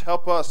Father, just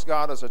help us,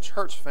 God, as a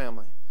church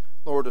family,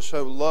 Lord, to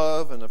show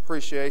love and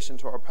appreciation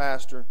to our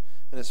pastor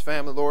and his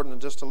family, Lord,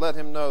 and just to let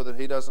him know that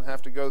he doesn't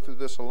have to go through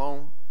this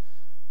alone.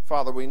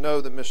 Father, we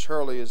know that Miss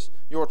Shirley is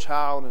your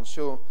child, and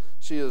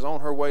she is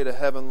on her way to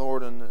heaven,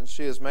 Lord, and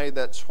she has made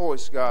that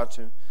choice, God,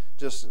 to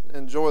just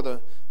enjoy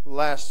the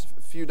last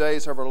few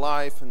days of her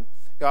life. And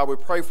God, we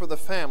pray for the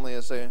family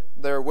as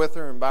they're with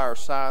her and by her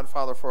side.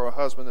 Father, for her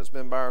husband that's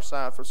been by her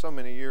side for so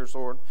many years,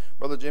 Lord.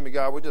 Brother Jimmy,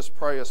 God, we just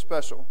pray a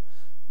special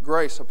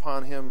grace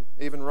upon him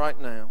even right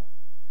now.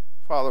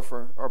 Father,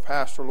 for our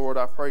pastor, Lord,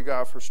 I pray,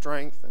 God, for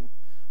strength. And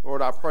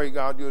Lord, I pray,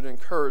 God, you would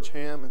encourage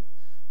him. And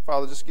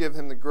Father, just give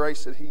him the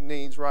grace that he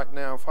needs right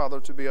now, Father,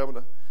 to be able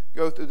to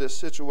go through this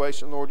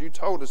situation. Lord, you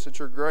told us that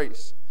your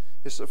grace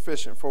is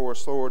sufficient for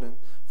us, Lord. And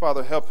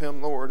Father, help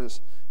him, Lord, as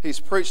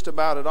he's preached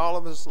about it all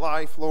of his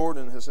life, Lord,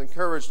 and has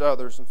encouraged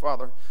others. And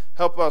Father,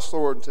 help us,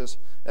 Lord,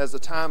 as the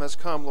time has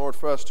come, Lord,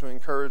 for us to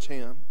encourage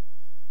him.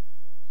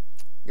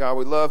 God,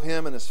 we love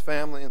him and his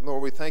family. And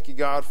Lord, we thank you,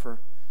 God,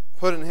 for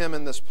putting him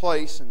in this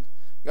place. And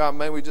God,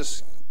 may we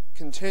just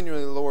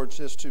continually, Lord,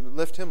 just to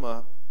lift him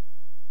up.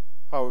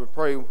 Father, we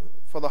pray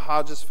for the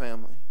Hodges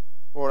family.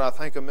 Lord, I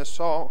thank of Miss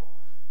Saul.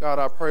 God,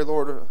 I pray,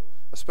 Lord,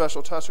 a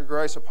special touch of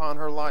grace upon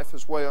her life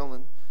as well.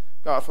 And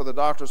God, for the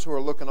doctors who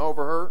are looking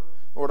over her,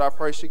 Lord, I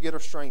pray she get her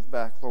strength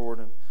back, Lord.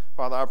 And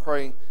Father, I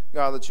pray,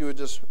 God, that you would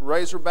just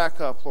raise her back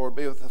up, Lord,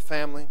 be with the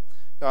family,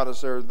 God,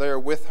 as they're there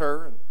with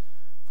her. And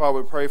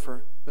Father, we pray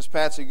for Miss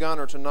Patsy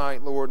Gunner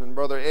tonight, Lord, and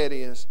Brother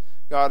Eddie, as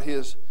God, he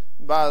is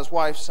by his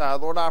wife's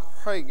side. Lord, I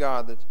pray,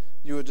 God, that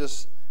you would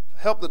just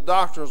help the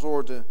doctors,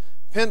 Lord, to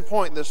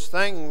pinpoint this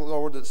thing,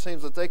 Lord, that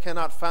seems that they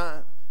cannot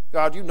find.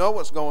 God, you know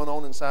what's going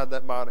on inside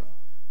that body.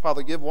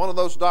 Father, give one of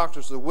those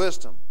doctors the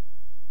wisdom,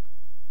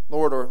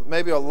 Lord, or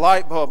maybe a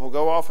light bulb will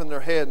go off in their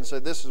head and say,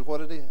 this is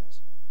what it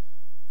is.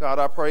 God,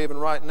 I pray even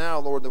right now,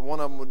 Lord, that one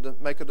of them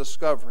would make a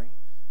discovery.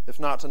 If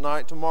not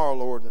tonight, tomorrow,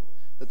 Lord,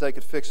 that they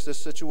could fix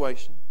this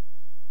situation.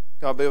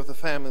 God, be with the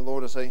family,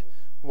 Lord, as they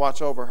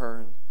watch over her.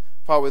 And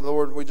Father,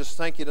 Lord, we just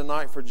thank you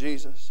tonight for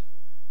Jesus.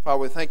 Father,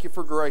 we thank you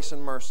for grace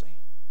and mercy.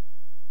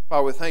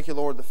 Father, we thank you,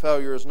 Lord, the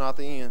failure is not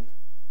the end.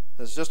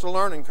 It's just a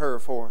learning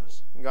curve for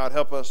us. And God,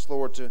 help us,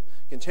 Lord, to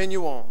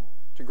continue on,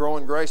 to grow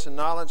in grace and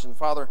knowledge. And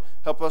Father,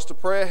 help us to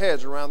pray a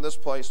hedge around this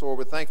place, Lord.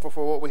 We're thankful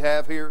for what we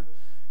have here.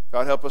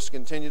 God, help us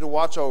continue to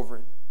watch over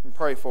it and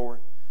pray for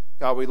it.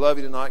 God, we love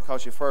you tonight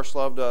because you first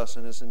loved us,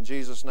 and it's in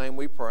Jesus' name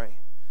we pray.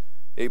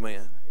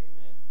 Amen.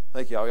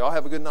 Thank you all. Y'all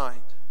have a good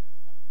night.